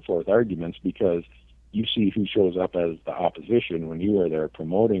back and forth arguments, because you see who shows up as the opposition when you are there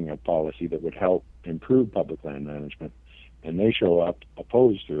promoting a policy that would help improve public land management, and they show up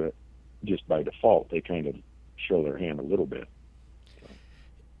opposed to it. Just by default, they kind of show their hand a little bit.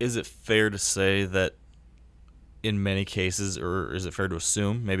 Is it fair to say that in many cases, or is it fair to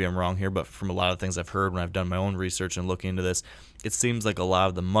assume, maybe I'm wrong here, but from a lot of things I've heard when I've done my own research and looking into this, it seems like a lot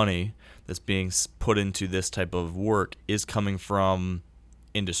of the money that's being put into this type of work is coming from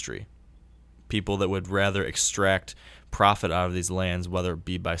industry. People that would rather extract profit out of these lands, whether it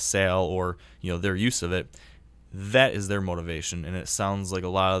be by sale or their use of it. That is their motivation, and it sounds like a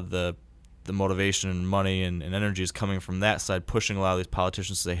lot of the motivation and money and energy is coming from that side, pushing a lot of these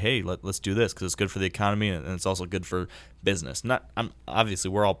politicians to say, hey, let's do this because it's good for the economy and it's also good for business.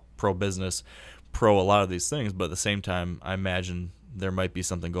 Obviously, we're all pro-business, pro a lot of these things, but at the same time, I imagine there might be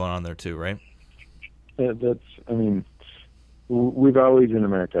something going on there too, right? We've always in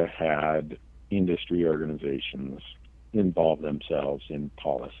America had industry organizations involve themselves in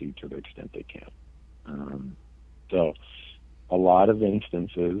policy to the extent they can. So a lot of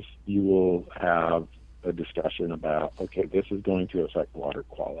instances, you will have a discussion about, okay, this is going to affect water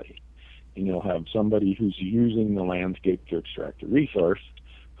quality. And you'll have somebody who's using the landscape to extract a resource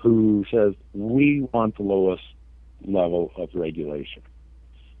who says, we want the lowest level of regulation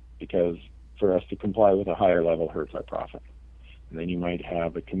because for us to comply with a higher level hurts our profit. And then you might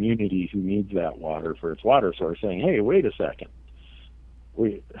have a community who needs that water for its water source saying, hey, wait a second.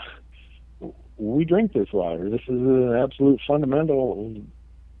 We drink this water. This is an absolute fundamental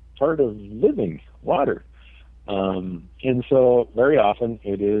part of living, water. And so very often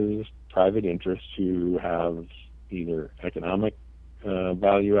it is private interest to have either economic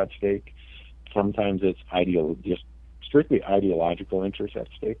value at stake. Sometimes it's just strictly ideological interest at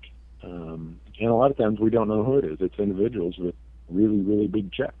stake. And a lot of times we don't know who it is. It's individuals with really, really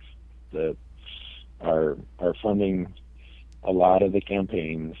big checks that are funding a lot of the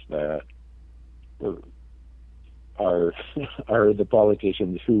campaigns that are the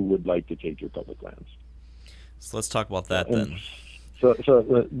politicians who would like to take your public lands. So let's talk about that then. But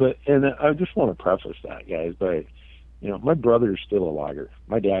I just want to preface that, guys, by, my brother's still a logger.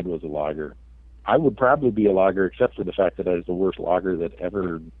 My dad was a logger. I would probably be a logger, except for the fact that I was the worst logger that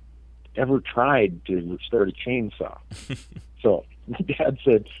ever tried to start a chainsaw. So my dad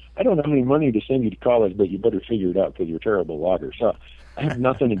said, I don't have any money to send you to college, but you better figure it out because you're a terrible logger. So I have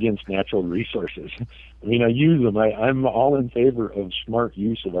nothing against natural resources. I mean, I use them. I'm all in favor of smart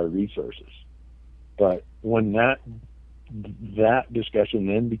use of our resources. But when that discussion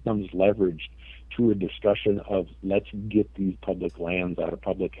then becomes leveraged to a discussion of let's get these public lands out of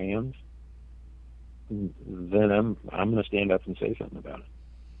public hands, then I'm going to stand up and say something about it.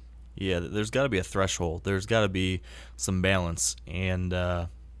 Yeah, there's got to be a threshold. There's got to be some balance. And,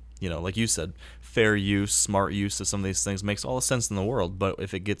 like you said, fair use, smart use of some of these things makes all the sense in the world. But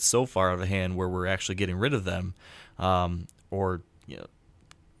if it gets so far out of hand where we're actually getting rid of them or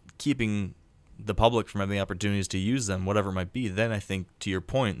keeping the public from having the opportunities to use them, whatever it might be, then I think, to your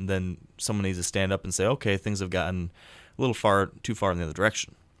point, then someone needs to stand up and say, okay, things have gotten a little too far in the other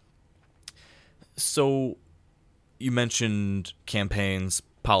direction. So you mentioned campaigns,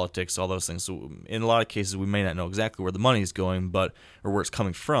 politics, all those things. So in a lot of cases, we may not know exactly where the money is going, or where it's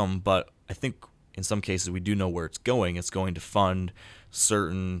coming from. But I think in some cases we do know where it's going. It's going to fund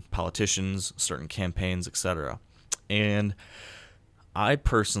certain politicians, certain campaigns, etc. And I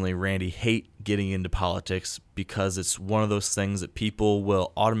personally, Randy, hate getting into politics because it's one of those things that people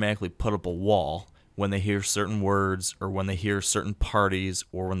will automatically put up a wall when they hear certain words or when they hear certain parties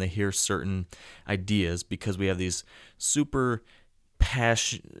or when they hear certain ideas, because we have these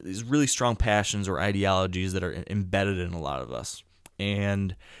these really strong passions or ideologies that are embedded in a lot of us.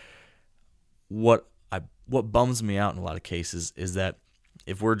 And what bums me out in a lot of cases is that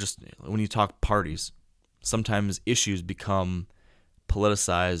when you talk parties, sometimes issues become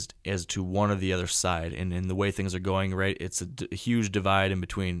politicized as to one or the other side, and in the way things are going, right, it's a huge divide in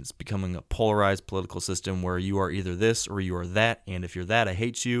between. It's becoming a polarized political system where you are either this or you are that, and if you're that, I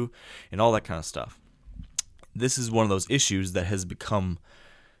hate you, and all that kind of stuff. This is one of those issues that has become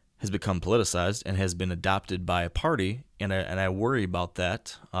politicized and has been adopted by a party, and I worry about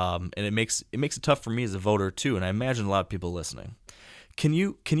that, and it makes it tough for me as a voter too, and I imagine a lot of people listening. Can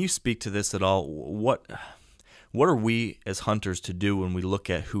you speak to this at all? What are we as hunters to do when we look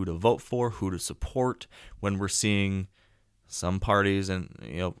at who to vote for, who to support, when we're seeing some parties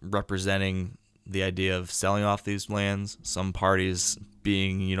and representing the idea of selling off these lands, some parties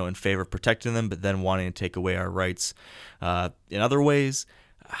being in favor of protecting them, but then wanting to take away our rights in other ways?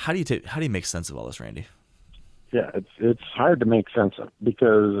 How do you make sense of all this, Randy? Yeah, it's hard to make sense of,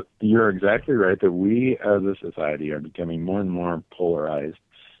 because you're exactly right that we as a society are becoming more and more polarized.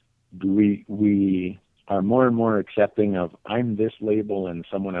 We are more and more accepting of I'm this label and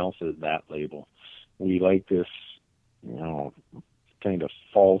someone else is that label. We like this, kind of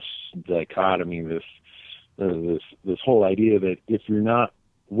false dichotomy, this whole idea that if you're not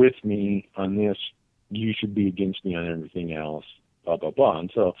with me on this, you should be against me on everything else, blah, blah, blah.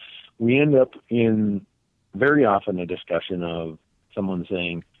 And so we end up in very often a discussion of someone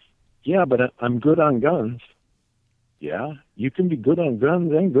saying, yeah, but I'm good on guns. Yeah, you can be good on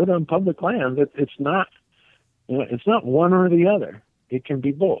guns and good on public land. It's not, it's not one or the other. It can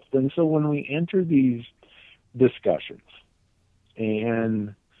be both. And so when we enter these discussions,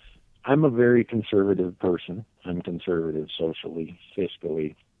 and I'm a very conservative person. I'm conservative socially,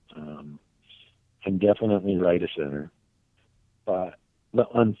 fiscally. I'm definitely right of center. But the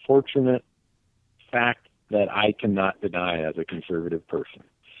unfortunate fact that I cannot deny as a conservative person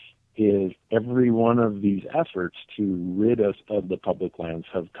is every one of these efforts to rid us of the public lands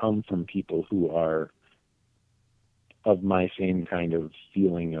have come from people who are of my same kind of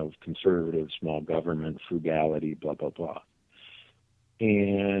feeling of conservative, small government, frugality, blah, blah, blah.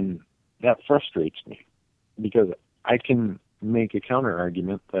 And that frustrates me because I can make a counter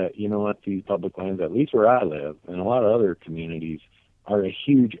argument that, you know what, these public lands, at least where I live, and a lot of other communities, are a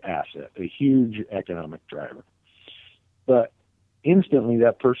huge asset, a huge economic driver. But instantly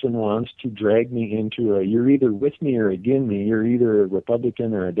that person wants to drag me into you're either with me or against me, you're either a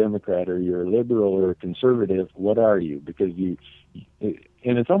Republican or a Democrat, or you're a liberal or a conservative. What are you? Because and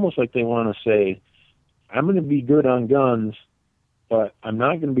it's almost like they want to say, I'm going to be good on guns, but I'm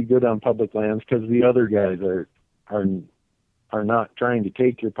not going to be good on public lands because the other guys are not trying to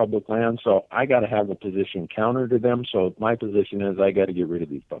take your public land, so I got to have a position counter to them. So my position is I got to get rid of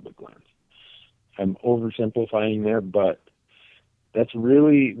these public lands. I'm oversimplifying there, but that's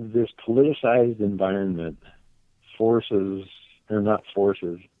really this politicized environment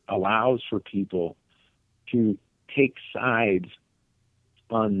allows for people to take sides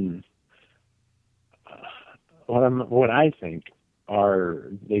on what I think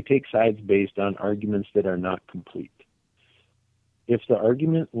they take sides based on arguments that are not complete. If the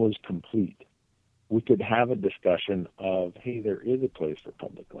argument was complete, we could have a discussion of, hey, there is a place for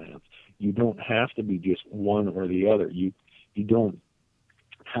public lands. You don't have to be just one or the other. You don't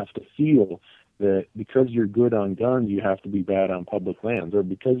have to feel that because you're good on guns, you have to be bad on public lands, or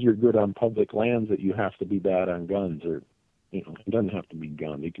because you're good on public lands that you have to be bad on guns, or, it doesn't have to be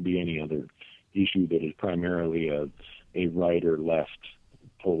guns. It could be any other issue that is primarily a right or left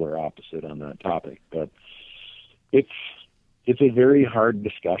polar opposite on that topic. But it's a very hard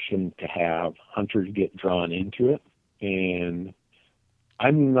discussion to have. Hunters get drawn into it, and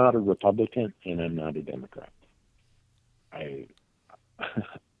I'm not a Republican and I'm not a Democrat. I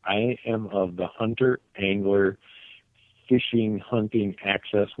am of the hunter, angler, fishing, hunting,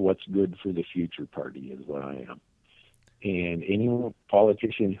 access, what's good for the future party is what I am. And any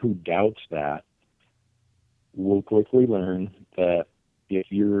politician who doubts that will quickly learn that if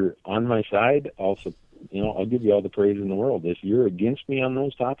you're on my side, I'll give you all the praise in the world. If you're against me on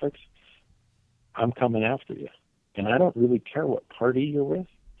those topics, I'm coming after you. And I don't really care what party you're with.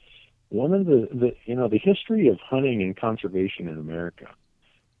 One of the history of hunting and conservation in America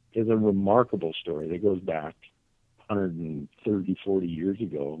is a remarkable story that goes back 130, 40 years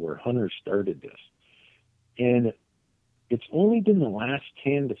ago, where hunters started this. And it's only been the last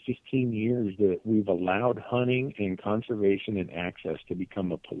 10 to 15 years that we've allowed hunting and conservation and access to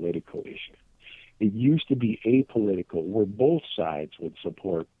become a political issue. It used to be apolitical, where both sides would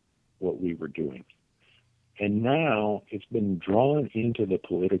support what we were doing. And now it's been drawn into the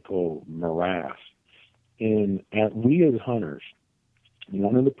political morass. And we as hunters,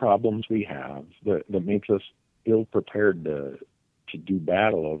 one of the problems we have that makes us ill-prepared to do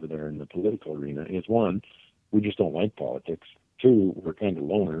battle over there in the political arena is, one, we just don't like politics. Two, we're kind of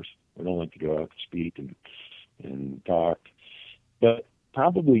loners. We don't like to go out to speak and talk. But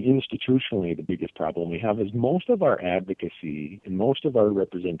probably institutionally the biggest problem we have is most of our advocacy and most of our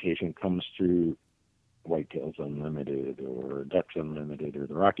representation comes through Whitetails Unlimited or Ducks Unlimited or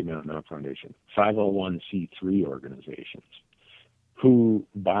the Rocky Mountain Elk Foundation, 501c3 organizations, who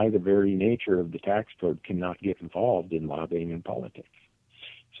by the very nature of the tax code cannot get involved in lobbying and politics.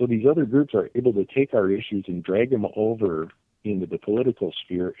 So these other groups are able to take our issues and drag them over into the political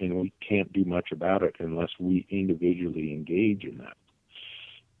sphere, and we can't do much about it unless we individually engage in that.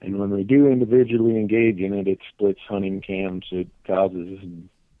 And when we do individually engage in it, it splits hunting camps. It causes,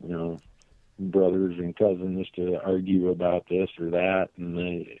 brothers and cousins to argue about this or that.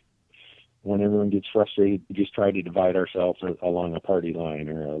 And when everyone gets frustrated, we just try to divide ourselves along a party line,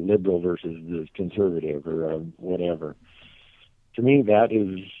 or a liberal versus the conservative, or whatever. To me,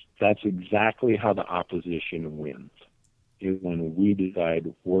 that's exactly how the opposition wins, is when we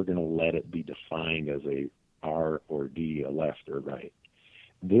decide we're going to let it be defined as a R or D, a left or right.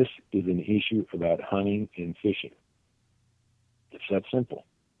 This is an issue about hunting and fishing. It's that simple.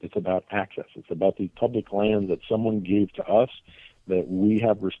 It's about access. It's about these public lands that someone gave to us that we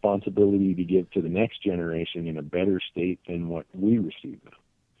have responsibility to give to the next generation in a better state than what we received them.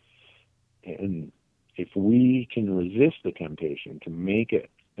 And if we can resist the temptation to make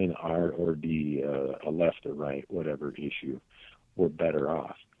it an R or D, a left or right, whatever issue, we're better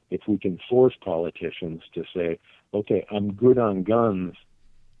off. If we can force politicians to say, okay, I'm good on guns,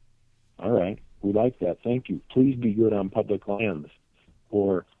 all right, we like that, thank you. Please be good on public lands.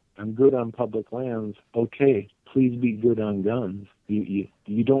 Or, I'm good on public lands, okay, please be good on guns. You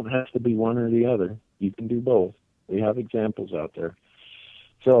don't have to be one or the other. You can do both. We have examples out there.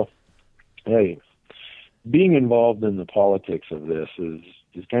 So, hey, being involved in the politics of this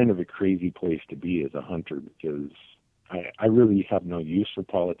is kind of a crazy place to be as a hunter, because I really have no use for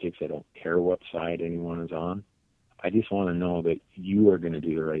politics. I don't care what side anyone is on. I just want to know that you are going to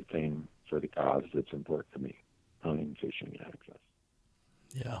do the right thing for the cause that's important to me, hunting, fishing, and access.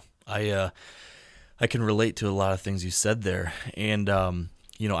 Yeah, I can relate to a lot of things you said there, and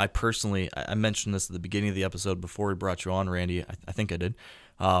I personally, I mentioned this at the beginning of the episode before we brought you on, Randy. I think I did.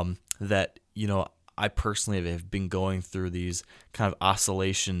 That I personally have been going through these kind of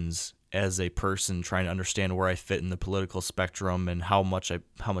oscillations as a person, trying to understand where I fit in the political spectrum and how much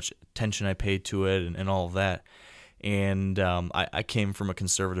attention I pay to it, and all of that. And I came from a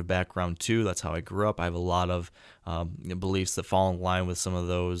conservative background too. That's how I grew up. I have a lot of beliefs that fall in line with some of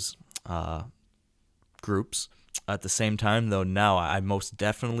those groups. At the same time, though, now I most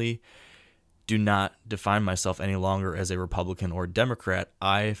definitely do not define myself any longer as a Republican or Democrat.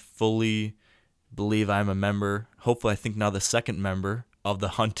 I fully believe I'm a member, hopefully I think now the second member, of the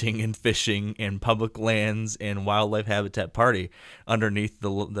Hunting and Fishing and Public Lands and Wildlife Habitat Party underneath the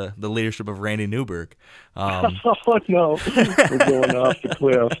leadership of Randy Newberg. Oh, no. We're going off the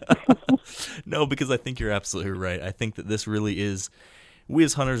cliff. No, because I think you're absolutely right. I think that this really is, we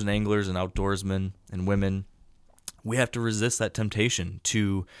as hunters and anglers and outdoorsmen and women, we have to resist that temptation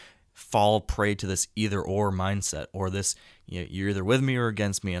to fall prey to this either-or mindset, or this, you're either with me or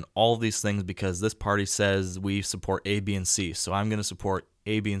against me, and all of these things because this party says we support A, B, and C, so I'm going to support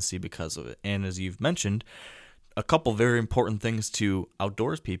A, B, and C because of it. And as you've mentioned, a couple very important things to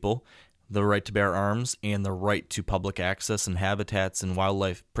outdoors people, the right to bear arms and the right to public access and habitats and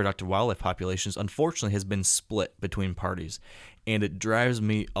productive wildlife populations, unfortunately has been split between parties. And it drives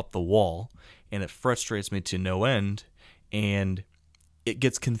me up the wall, and it frustrates me to no end, and it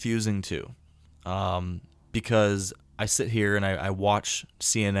gets confusing too, because I sit here and I watch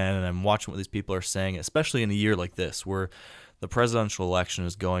CNN and I'm watching what these people are saying, especially in a year like this where the presidential election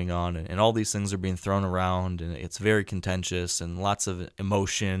is going on and all these things are being thrown around, and it's very contentious and lots of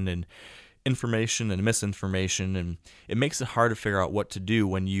emotion and information and misinformation, and it makes it hard to figure out what to do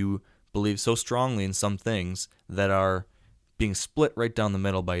when you believe so strongly in some things that are being split right down the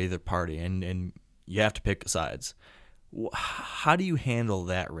middle by either party, and you have to pick sides. How do you handle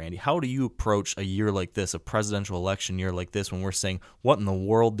that, Randy? How do you approach a year like this, a presidential election year like this, when we're saying, what in the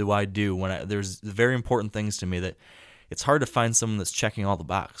world do I do when there's very important things to me that it's hard to find someone that's checking all the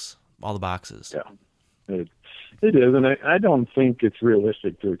boxes? Yeah, it is, and I don't think it's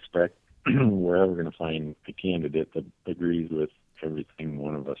realistic to expect we're ever going to find a candidate that agrees with everything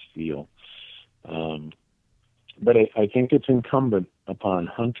one of us feel. But I think it's incumbent upon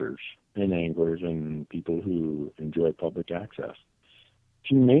hunters and anglers and people who enjoy public access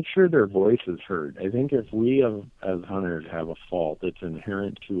to make sure their voice is heard. I think if we as hunters have a fault that's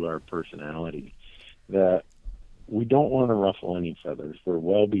inherent to our personality, that we don't want to ruffle any feathers. We're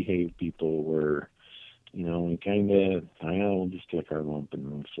well-behaved people. We're, we kind of, we'll just take our lump and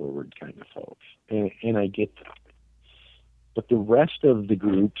move forward kind of folks. And I get that. But the rest of the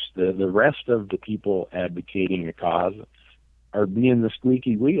groups, the rest of the people advocating a cause are being the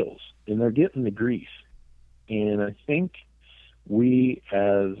squeaky wheels, and they're getting the grease. And I think we,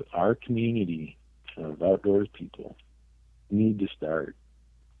 as our community of outdoors people, need to start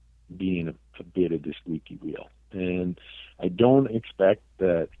being a bit of the squeaky wheel. And I don't expect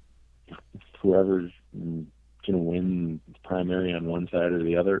that whoever's going to win the primary on one side or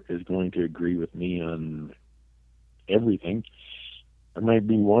the other is going to agree with me on everything. There might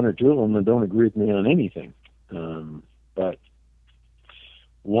be one or two of them that don't agree with me on anything. But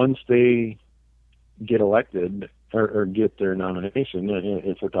once they get elected or get their nomination,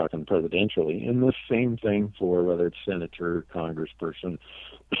 if we're talking presidentially, and the same thing for whether it's senator, congressperson,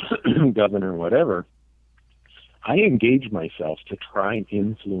 governor, whatever, I engage myself to try and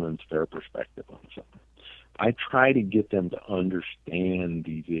influence their perspective on something. I try to get them to understand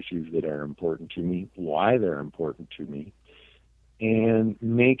these issues that are important to me, why they're important to me, and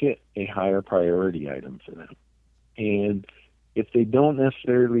make it a higher priority item for them. And if they don't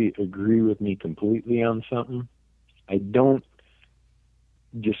necessarily agree with me completely on something, I don't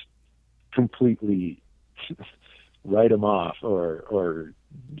just completely write them off or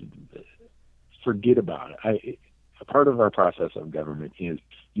forget about it. A part of our process of government is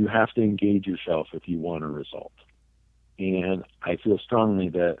you have to engage yourself if you want a result. And I feel strongly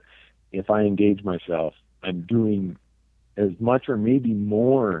that if I engage myself, I'm doing as much or maybe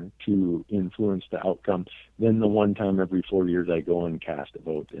more to influence the outcome than the one time every 4 years I go and cast a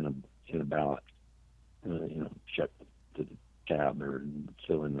vote in a ballot. Check the tab or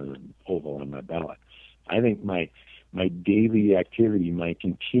fill in the oval on my ballot. I think my daily activity, my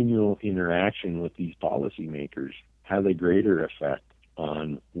continual interaction with these policymakers has a greater effect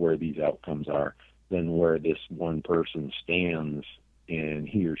on where these outcomes are than where this one person stands and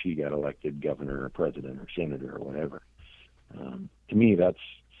he or she got elected governor or president or senator or whatever. To me,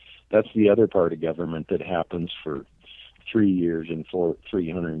 that's the other part of government that happens for 3 years and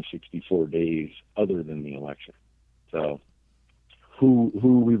 364 days other than the election. So who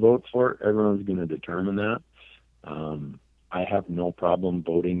we vote for, everyone's going to determine that. I have no problem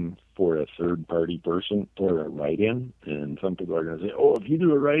voting for a third-party person or a write-in, and some people are going to say, oh, if you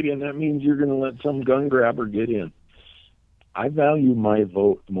do a write-in, that means you're going to let some gun grabber get in. I value my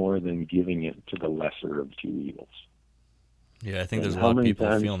vote more than giving it to the lesser of two evils. Yeah, I think there's a lot of people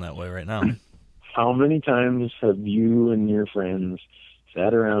feeling that way right now. How many times have you and your friends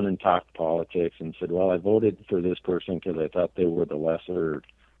sat around and talked politics and said, well, I voted for this person because I thought they were the lesser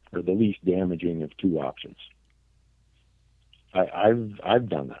or the least damaging of two options? I've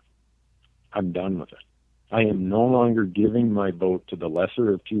done that. I'm done with it. I am no longer giving my vote to the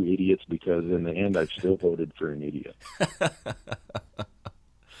lesser of two idiots because in the end I've still voted for an idiot.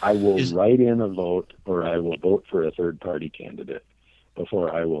 I will write in a vote or I will vote for a third-party candidate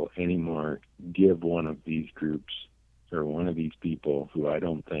before I will anymore give one of these groups or one of these people who I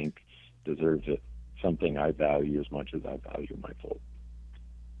don't think deserves it something I value as much as I value my vote.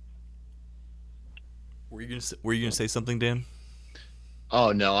 Were you gonna say something, Dan?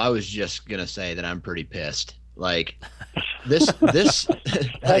 Oh no, I was just gonna say that I'm pretty pissed. Like this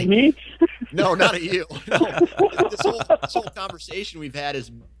Like me? No, not at you. No. This whole conversation we've had is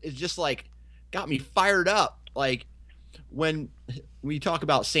just like got me fired up. Like when we talk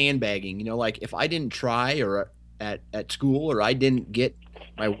about sandbagging, like if I didn't try or at school or I didn't get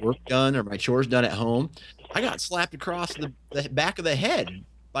my work done or my chores done at home, I got slapped across the back of the head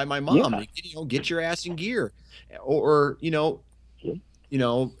by my mom. Yeah. Get your ass in gear, or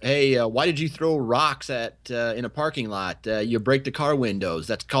hey, why did you throw rocks in a parking lot? You break the car windows.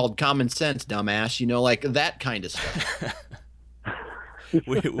 That's called common sense, dumbass. Like that kind of stuff.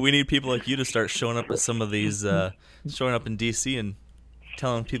 we need people like you to start showing up at some of these, showing up in D.C. and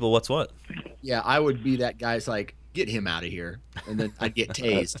telling people what's what. Yeah, I would be that guy. It's like, get him out of here, and then I'd get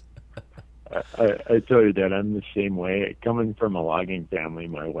tased. I tell you that I'm the same way. Coming from a logging family,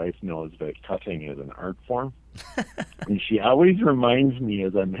 my wife knows that cussing is an art form. And she always reminds me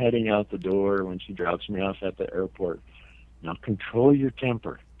as I'm heading out the door when she drops me off at the airport, now control your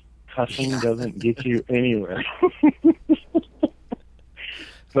temper. Cussing doesn't get you anywhere.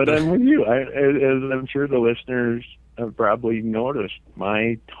 But I'm with you. As I'm sure the listeners have probably noticed,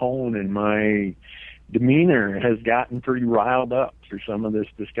 my tone and my demeanor has gotten pretty riled up for some of this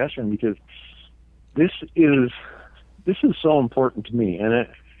discussion because this is so important to me,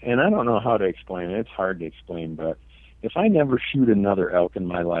 and I don't know how to explain it. It's hard to explain, but if I never shoot another elk in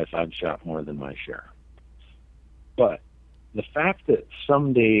my life, I've shot more than my share. But the fact that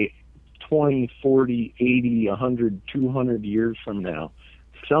someday, 20, 40, 80, 100, 200 years from now,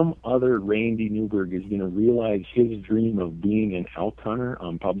 some other Randy Newberg is going to realize his dream of being an elk hunter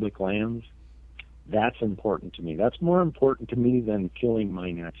on public lands, that's important to me. That's more important to me than killing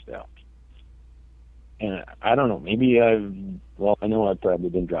my next elk. And I don't know, maybe I know I've probably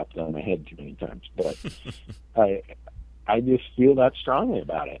been dropped on my head too many times, but I just feel that strongly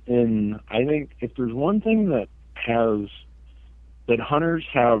about it. And I think if there's one thing that hunters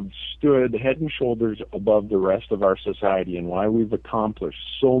have stood head and shoulders above the rest of our society and why we've accomplished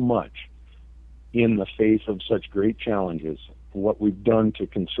so much in the face of such great challenges, what we've done to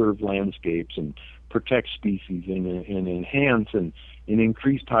conserve landscapes and protect species and enhance and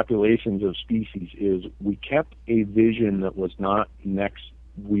increase populations of species, is we kept a vision that was not next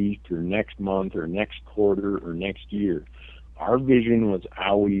week or next month or next quarter or next year. Our vision was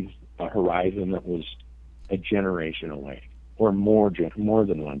always a horizon that was a generation away or more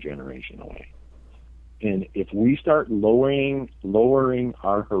than one generation away. And if we start lowering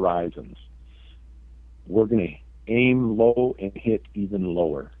our horizons, we're going to aim low and hit even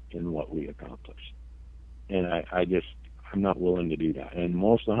lower in what we accomplish. And I'm not willing to do that. And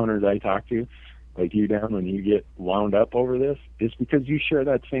most of the hunters I talk to, like you, Dan, when you get wound up over this, it's because you share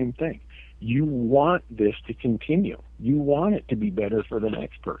that same thing. You want this to continue. You want it to be better for the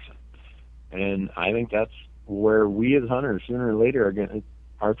next person. And I think that's where we as hunters, sooner or later,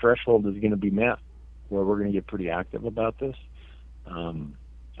 our threshold is going to be met, where we're going to get pretty active about this.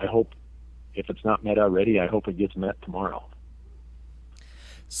 I hope, if it's not met already, I hope it gets met tomorrow.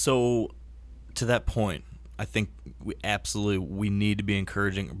 So, to that point, I think we need to be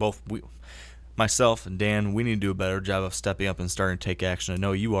encouraging myself and Dan. We need to do a better job of stepping up and starting to take action. I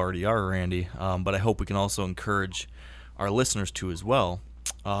know you already are, Randy, but I hope we can also encourage our listeners to as well.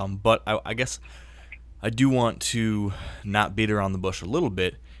 But I guess I do want to not beat around the bush a little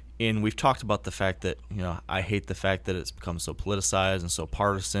bit And we've talked about the fact that, I hate the fact that it's become so politicized and so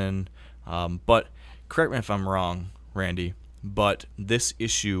partisan. But correct me if I'm wrong, Randy, but this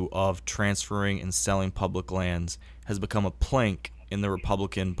issue of transferring and selling public lands has become a plank in the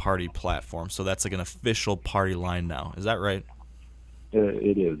Republican Party platform. So that's like an official party line now. Is that right?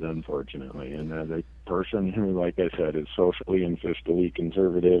 It is, unfortunately. And as a person who, like I said, is socially and fiscally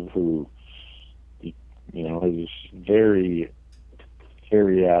conservative, who, is very,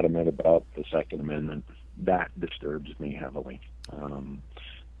 very adamant about the Second Amendment, that disturbs me heavily. And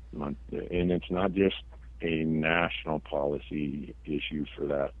it's not just a national policy issue for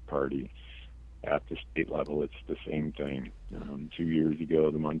that party. At the state level, it's the same thing. 2 years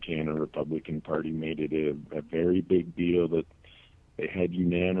ago, the Montana Republican Party made it a very big deal that they had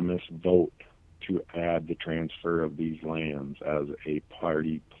unanimous vote to add the transfer of these lands as a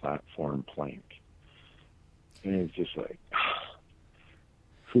party platform plank. And it's just like,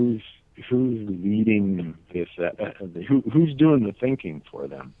 who's leading this? Who's doing the thinking for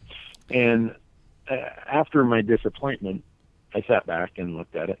them? And after my disappointment, I sat back and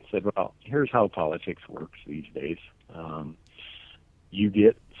looked at it and said, well, here's how politics works these days. You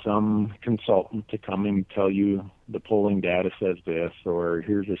get some consultant to come and tell you the polling data says this, or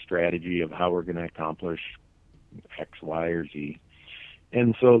here's a strategy of how we're going to accomplish X, Y, or Z.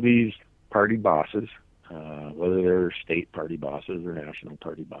 And so these party bosses, whether they're state party bosses or national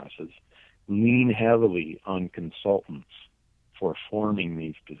party bosses, lean heavily on consultants for forming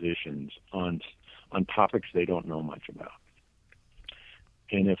these positions on topics they don't know much about.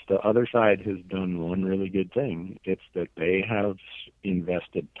 And if the other side has done one really good thing, it's that they have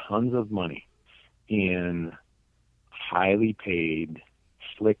invested tons of money in highly paid,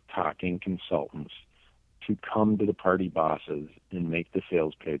 slick-talking consultants to come to the party bosses and make the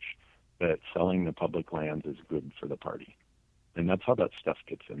sales pitch that selling the public lands is good for the party. And that's how that stuff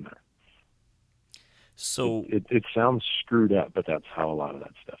gets in there. So it sounds screwed up, but that's how a lot of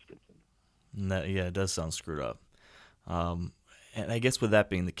that stuff gets in. It does sound screwed up. And I guess with that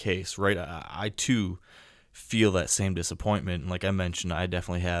being the case, right, I too feel that same disappointment. And like I mentioned, I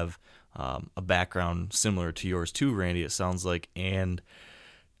definitely have a background similar to yours too, Randy, it sounds like. And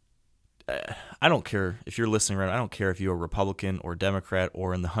I don't care if you're listening right now, I don't care if you're a Republican or Democrat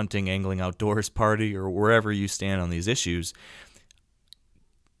or in the hunting, angling, outdoors party or wherever you stand on these issues.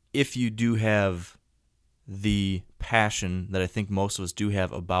 If you do have the passion that I think most of us do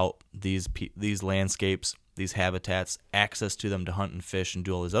have about these landscapes, these habitats, access to them to hunt and fish and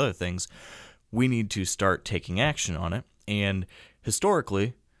do all these other things, we need to start taking action on it. And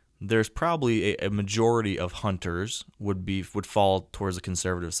historically, there's probably a majority of hunters would fall towards the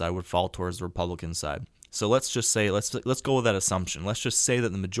conservative side, would fall towards the Republican side. So let's just say, let's go with that assumption. Let's just say that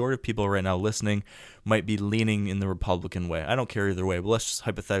the majority of people right now listening might be leaning in the Republican way. I don't care either way, but let's just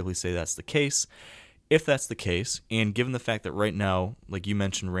hypothetically say that's the case. If that's the case, and given the fact that right now, like you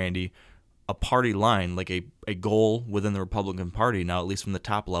mentioned, Randy, a party line, like a goal within the Republican Party now, at least from the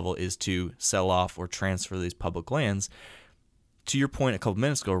top level, is to sell off or transfer these public lands. To your point a couple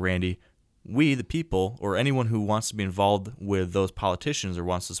minutes ago, Randy, we, the people, or anyone who wants to be involved with those politicians or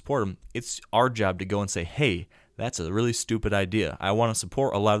wants to support them, it's our job to go and say, hey, that's a really stupid idea. I want to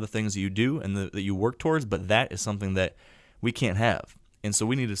support a lot of the things that you do and that you work towards, but that is something that we can't have. And so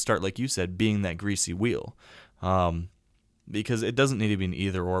we need to start, like you said, being that greasy wheel. Because it doesn't need to be an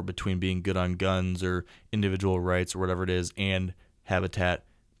either or between being good on guns or individual rights or whatever it is and habitat,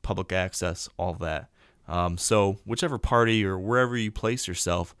 public access, all that. So whichever party or wherever you place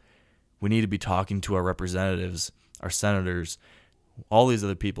yourself, we need to be talking to our representatives, our senators, all these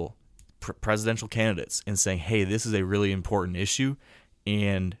other people, presidential candidates, and saying, hey, this is a really important issue,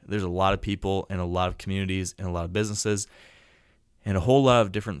 and there's a lot of people and a lot of communities and a lot of businesses and a whole lot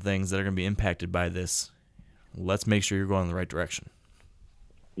of different things that are going to be impacted by this. Let's make sure you're going in the right direction.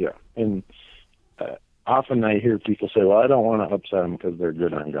 Yeah, and often I hear people say, well, I don't want to upset them because they're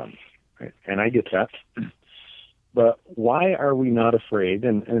good on guns. Right? And I get that. But why are we not afraid?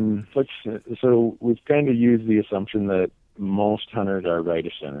 And so we've kind of used the assumption that most hunters are right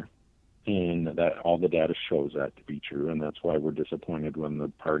of center, and that all the data shows that to be true, and that's why we're disappointed when the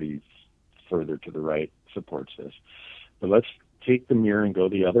party further to the right supports this. But let's take the mirror and go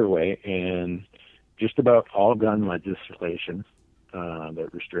the other way, and just about all gun legislation that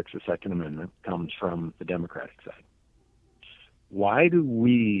restricts the Second Amendment comes from the Democratic side. Why do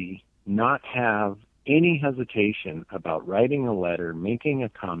we not have any hesitation about writing a letter, making a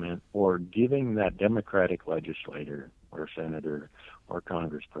comment, or giving that Democratic legislator or senator or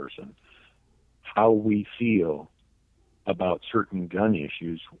congressperson how we feel about certain gun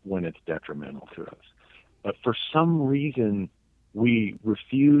issues when it's detrimental to us? But for some reason, we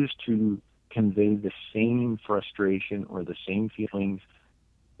refuse to convey the same frustration or the same feelings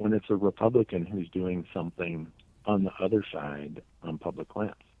when it's a Republican who's doing something on the other side on public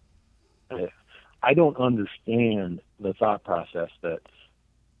lands. I don't understand the thought process that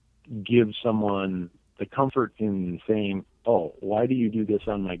gives someone the comfort in saying, oh, why do you do this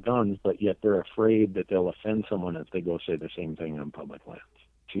on my guns, but yet they're afraid that they'll offend someone if they go say the same thing on public lands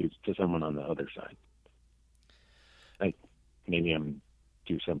to someone on the other side. Maybe I'm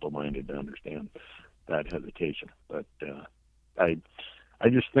too simple-minded to understand that hesitation, but I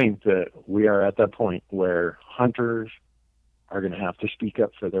just think that we are at that point where hunters are going to have to speak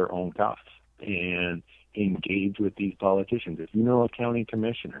up for their own cause and engage with these politicians. If you know a county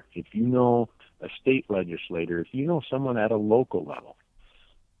commissioner, if you know a state legislator, if you know someone at a local level,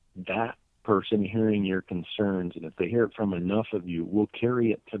 that person hearing your concerns, and if they hear it from enough of you, will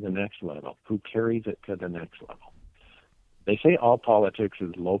carry it to the next level. Who carries it to the next level? They say all politics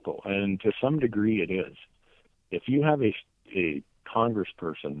is local, and to some degree it is. If you have a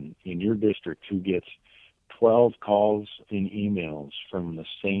congressperson in your district who gets 12 calls and emails from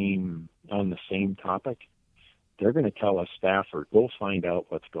on the same topic, they're going to tell a staffer, go find out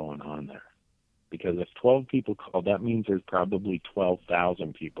what's going on there. Because if 12 people call, that means there's probably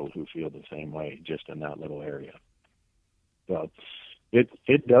 12,000 people who feel the same way just in that little area. So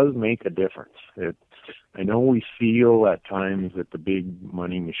it does make a difference. I know we feel at times that the big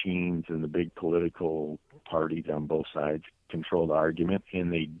money machines and the big political parties on both sides control the argument,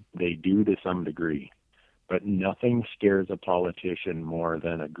 and they do to some degree. But nothing scares a politician more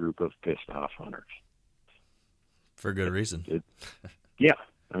than a group of pissed off hunters. For good reason. Yeah.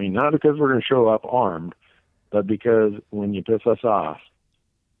 I mean, not because we're going to show up armed, but because when you piss us off,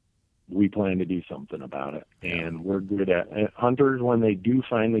 we plan to do something about it. And we're good at hunters, when they do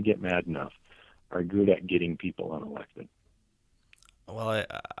finally get mad enough, are good at getting people unelected. Well,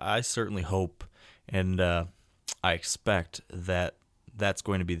 I certainly hope and I expect that that's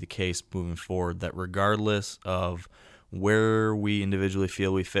going to be the case moving forward, that regardless of where we individually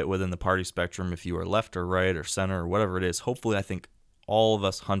feel we fit within the party spectrum, if you are left or right or center or whatever it is, hopefully I think all of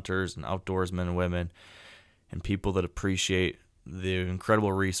us hunters and outdoorsmen and women and people that appreciate the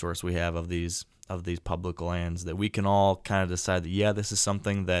incredible resource we have of these public lands, that we can all kind of decide that, yeah, this is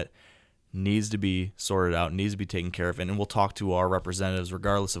something that needs to be sorted out, needs to be taken care of, and we'll talk to our representatives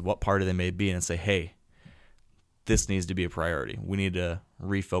regardless of what party they may be and say, hey, this needs to be a priority. We need to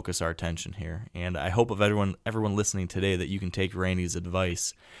refocus our attention here. And I hope of everyone listening today that you can take Randy's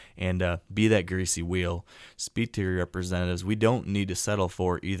advice and be that greasy wheel. Speak to your representatives. We don't need to settle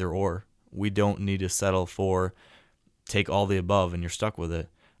for either or. We don't need to settle for take all the above and you're stuck with it.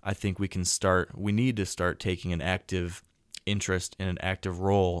 I think we need to start taking an active interest and an active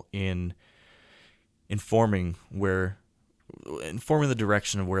role in informing the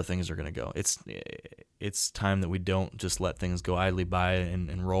direction of where things are going to go. It's time that we don't just let things go idly by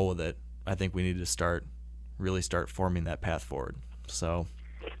and roll with it. I think we need to really start forming that path forward. So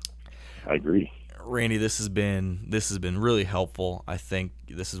I agree. Randy, this has been really helpful. I think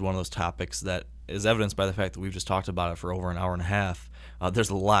this is one of those topics that is evidenced by the fact that we've just talked about it for over an hour and a half.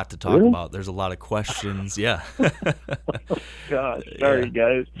 There's a lot to talk about. There's a lot of questions. Yeah. Gosh, sorry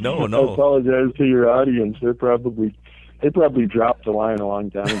guys. No. I apologize to your audience. They probably dropped the line a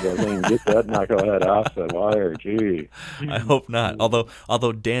long time ago saying, get that knucklehead off the wire. Gee. I hope not.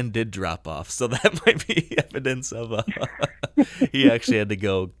 Although Dan did drop off, so that might be evidence of he actually had to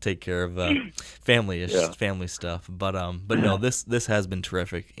go take care of family stuff. But no, this has been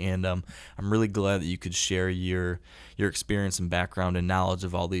terrific, and I'm really glad that you could share your experience and background and knowledge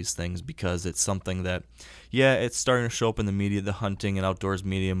of all these things, because it's something that, yeah, it's starting to show up in the media, the hunting and outdoors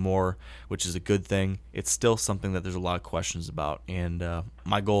media more, which is a good thing. It's still something that there's a lot of questions about, and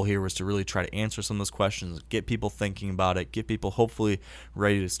my goal here was to really try to answer some of those questions, get people thinking about it, get people hopefully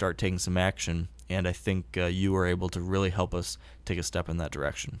ready to start taking some action, and I think you were able to really help us take a step in that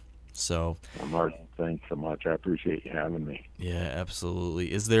direction. So, Mark, thanks so much. I appreciate you having me. Yeah,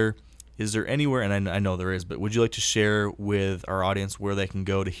 absolutely. Is there anywhere, and I know there is, but would you like to share with our audience where they can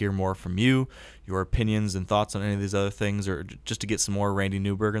go to hear more from you, your opinions and thoughts on any of these other things, or just to get some more Randy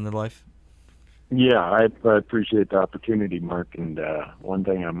Newberg in their life? Yeah, I appreciate the opportunity, Mark. And one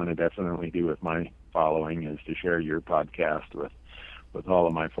thing I'm going to definitely do with my following is to share your podcast with all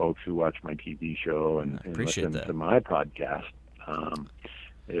of my folks who watch my TV show and listen to my podcast.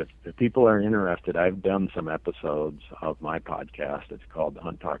 If people are interested, I've done some episodes of my podcast. It's called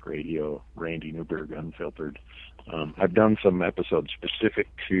Hunt Talk Radio, Randy Newberg Unfiltered. I've done some episodes specific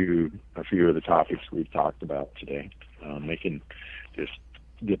to a few of the topics we've talked about today. They can just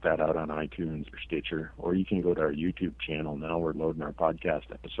get that out on iTunes or Stitcher, or you can go to our YouTube channel. Now we're loading our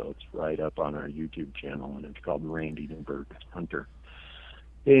podcast episodes right up on our YouTube channel, and it's called Randy Newberg Hunter.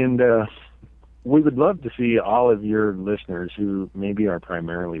 And we would love to see all of your listeners who maybe are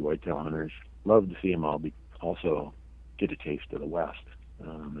primarily whitetail hunters, love to see them all also get a taste of the West,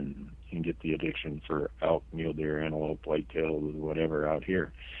 and get the addiction for elk, mule deer, antelope, whitetails, whatever out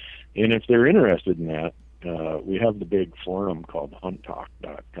here. And if they're interested in that, we have the big forum called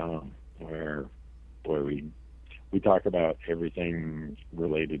hunttalk.com, where, boy, we talk about everything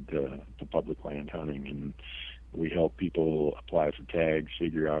related to public land hunting, and we help people apply for tags,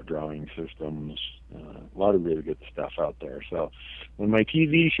 figure out drawing systems, a lot of really good stuff out there. So when my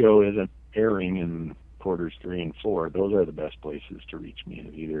TV show isn't airing in quarters 3 and 4, those are the best places to reach me,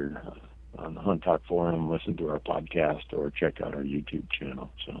 either on the Hunt Talk forum, listen to our podcast, or check out our YouTube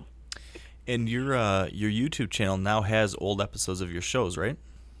channel. So. And your YouTube channel now has old episodes of your shows, right?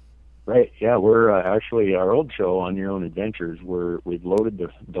 Right. Yeah, we're actually, our old show, On Your Own Adventures, we've loaded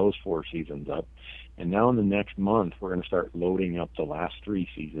those 4 seasons up, and now in the next month we're going to start loading up the last 3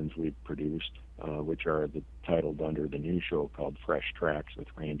 seasons we've produced, which are titled under the new show called Fresh Tracks with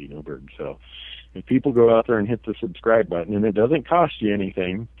Randy Newberg. So if people go out there and hit the subscribe button, and it doesn't cost you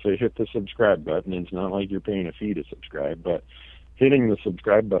anything to hit the subscribe button, it's not like you're paying a fee to subscribe, but hitting the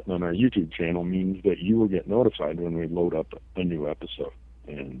subscribe button on our YouTube channel means that you will get notified when we load up a new episode.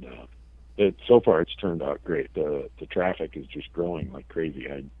 And so far it's turned out great. The traffic is just growing like crazy.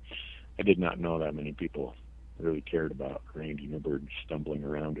 I did not know that many people really cared about Randy Newberg stumbling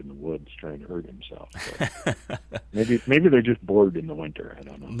around in the woods trying to hurt himself. So maybe they're just bored in the winter. I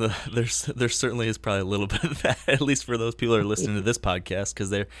don't know. There certainly is probably a little bit of that, at least for those people who are listening to this podcast,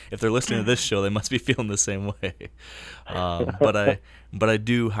 because if they're listening to this show, they must be feeling the same way. But I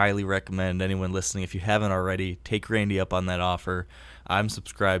do highly recommend anyone listening, if you haven't already, take Randy up on that offer. I'm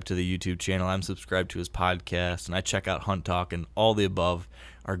subscribed to the YouTube channel. I'm subscribed to his podcast, and I check out Hunt Talk, and all the above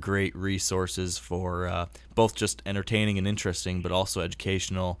are great resources for both just entertaining and interesting, but also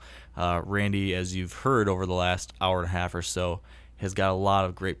educational. Randy, as you've heard over the last hour and a half or so, has got a lot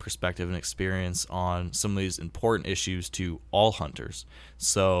of great perspective and experience on some of these important issues to all hunters.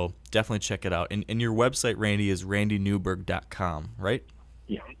 So definitely check it out. And your website, Randy, is randynewberg.com, right?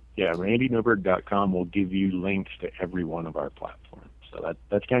 Yeah, randynewberg.com will give you links to every one of our platforms. So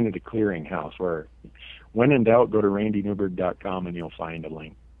that's kind of the clearinghouse, where when in doubt, go to randynewberg.com and you'll find a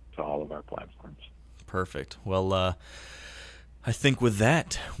link to all of our platforms. Perfect. Well, I think with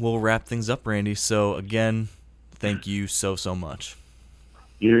that, we'll wrap things up, Randy. So again, thank you so much.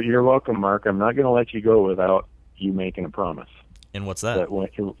 You're welcome, Mark. I'm not going to let you go without you making a promise. And what's that?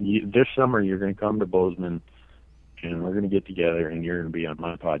 This summer you're going to come to Bozeman, and we're going to get together, and you're going to be on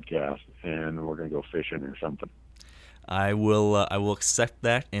my podcast, and we're going to go fishing or something. I will accept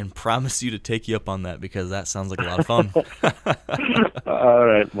that and promise you to take you up on that, because that sounds like a lot of fun. All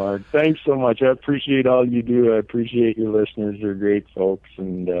right, Mark. Thanks so much. I appreciate all you do. I appreciate your listeners. They're great folks,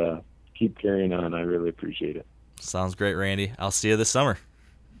 and keep carrying on. I really appreciate it. Sounds great, Randy. I'll see you this summer.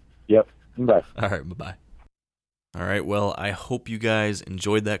 Yep. Bye. All right. Bye-bye. All right, well, I hope you guys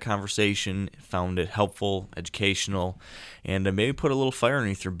enjoyed that conversation, found it helpful, educational, and maybe put a little fire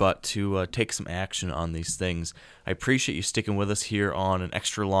underneath your butt to take some action on these things. I appreciate you sticking with us here on an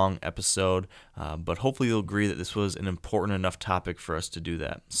extra long episode, but hopefully you'll agree that this was an important enough topic for us to do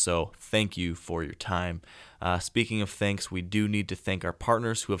that. So thank you for your time. Speaking of thanks, we do need to thank our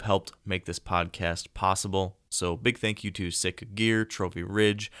partners who have helped make this podcast possible. So big thank you to Sitka Gear, Trophy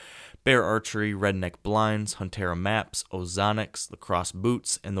Ridge, Bear Archery, Redneck Blinds, Huntera Maps, Ozonics, Lacrosse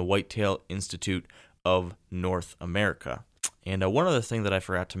Boots, and the Whitetail Institute of North America. And one other thing that I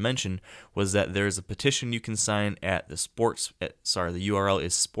forgot to mention was that there is a petition you can sign at the URL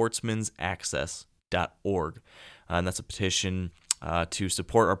is sportsmansaccess.org. And that's a petition to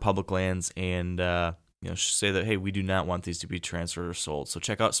support our public lands and say that, hey, we do not want these to be transferred or sold. So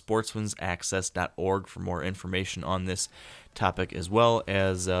check out sportsmansaccess.org for more information on this topic, as well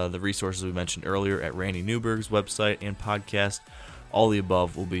as the resources we mentioned earlier at Randy Newberg's website and podcast. All the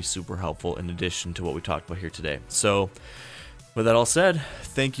above will be super helpful in addition to what we talked about here today. So with that all said,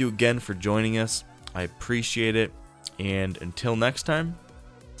 thank you again for joining us. I appreciate it. And until next time,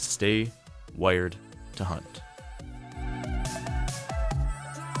 stay wired to hunt.